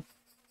 NFL.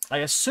 I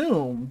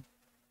assume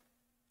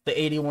the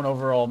 81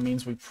 overall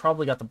means we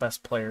probably got the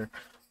best player.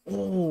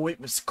 Oh, it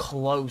was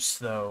close,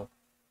 though.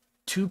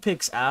 2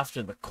 picks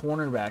after the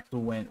cornerback who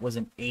went was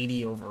an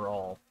 80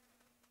 overall.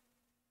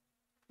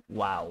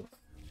 Wow.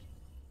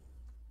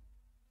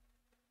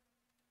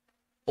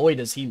 Boy,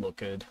 does he look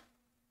good.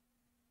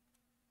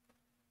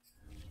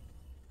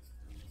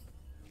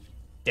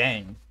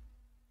 Dang.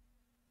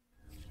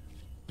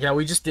 Yeah,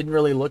 we just didn't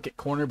really look at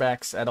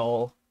cornerbacks at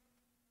all.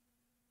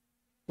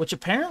 Which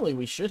apparently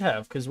we should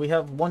have, because we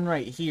have one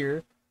right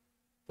here.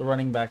 The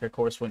running back, of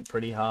course, went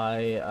pretty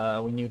high.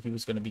 We knew he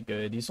was going to be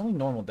good. He's only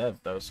normal dev,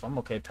 though, so I'm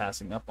okay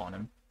passing up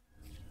on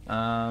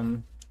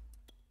him.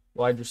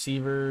 Wide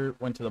receiver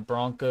went to the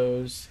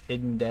Broncos.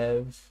 Hidden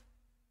dev.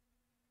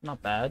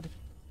 Not bad.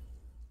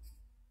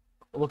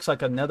 Looks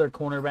like another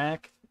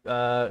cornerback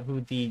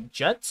who the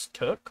Jets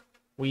took.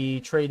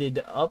 We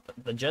traded up.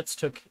 The Jets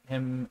took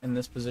him in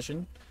this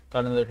position.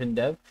 Got another hidden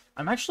dev.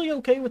 I'm actually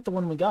okay with the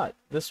one we got.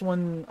 This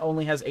one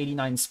only has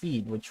 89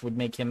 speed, which would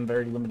make him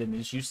very limited in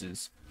his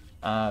uses.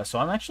 So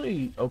I'm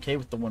actually okay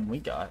with the one we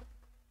got.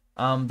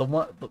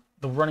 The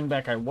running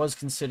back I was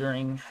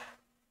considering.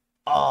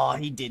 Oh,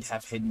 he did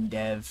have hidden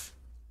dev.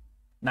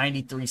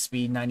 93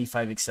 speed,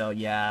 95 excel.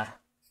 Yeah.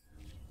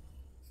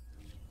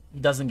 He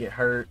doesn't get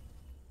hurt.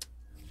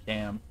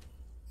 Damn.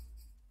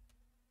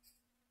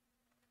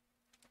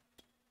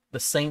 The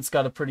Saints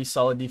got a pretty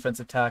solid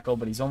defensive tackle,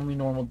 but he's only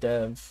normal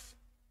dev.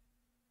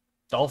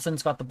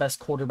 Dolphins got the best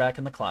quarterback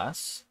in the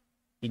class.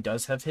 He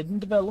does have hidden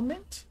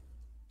development.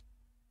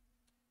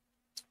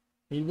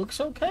 He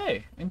looks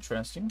okay.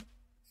 Interesting.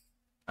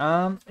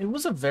 It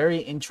was a very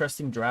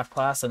interesting draft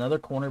class. Another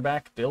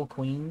cornerback, Bill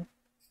Queen.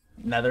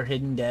 Another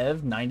hidden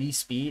dev, 90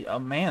 speed. Oh,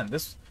 man,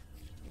 this...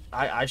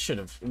 I should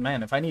have...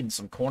 Man, if I needed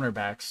some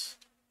cornerbacks...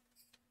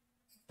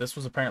 This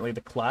was apparently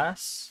the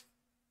class.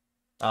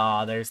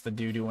 Ah, there's the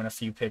dude who went a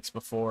few picks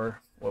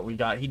before what we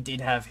got. He did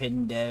have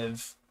hidden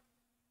dev,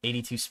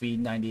 82 speed,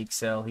 90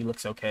 excel. He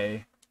looks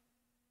okay.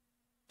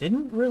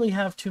 Didn't really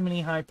have too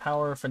many high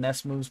power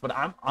finesse moves, but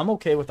I'm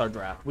okay with our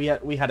draft. We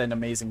had an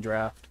amazing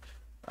draft.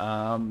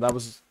 That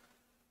was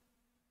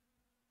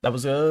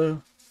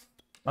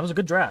a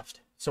good draft.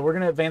 So we're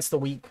gonna advance the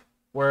week.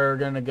 We're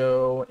gonna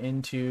go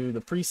into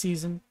the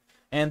preseason.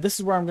 And this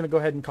is where I'm going to go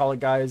ahead and call it,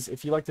 guys.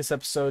 If you like this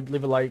episode,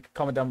 leave a like,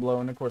 comment down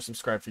below, and of course,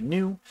 subscribe if you're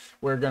new.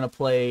 We're going to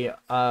play,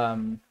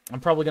 I'm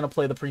probably going to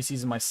play the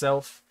preseason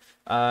myself.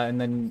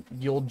 And then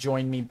you'll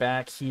join me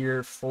back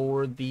here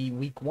for the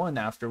week 1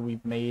 after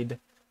we've made,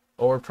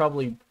 or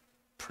probably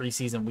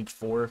preseason week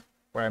 4,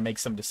 where I make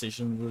some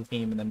decisions with the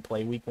team and then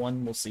play week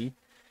 1. We'll see.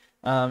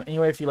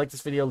 Anyway, if you like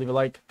this video, leave a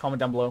like, comment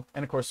down below,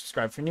 and of course,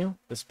 subscribe if you're new.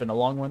 This has been a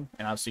long one,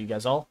 and I'll see you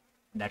guys all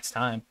next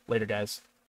time. Later, guys.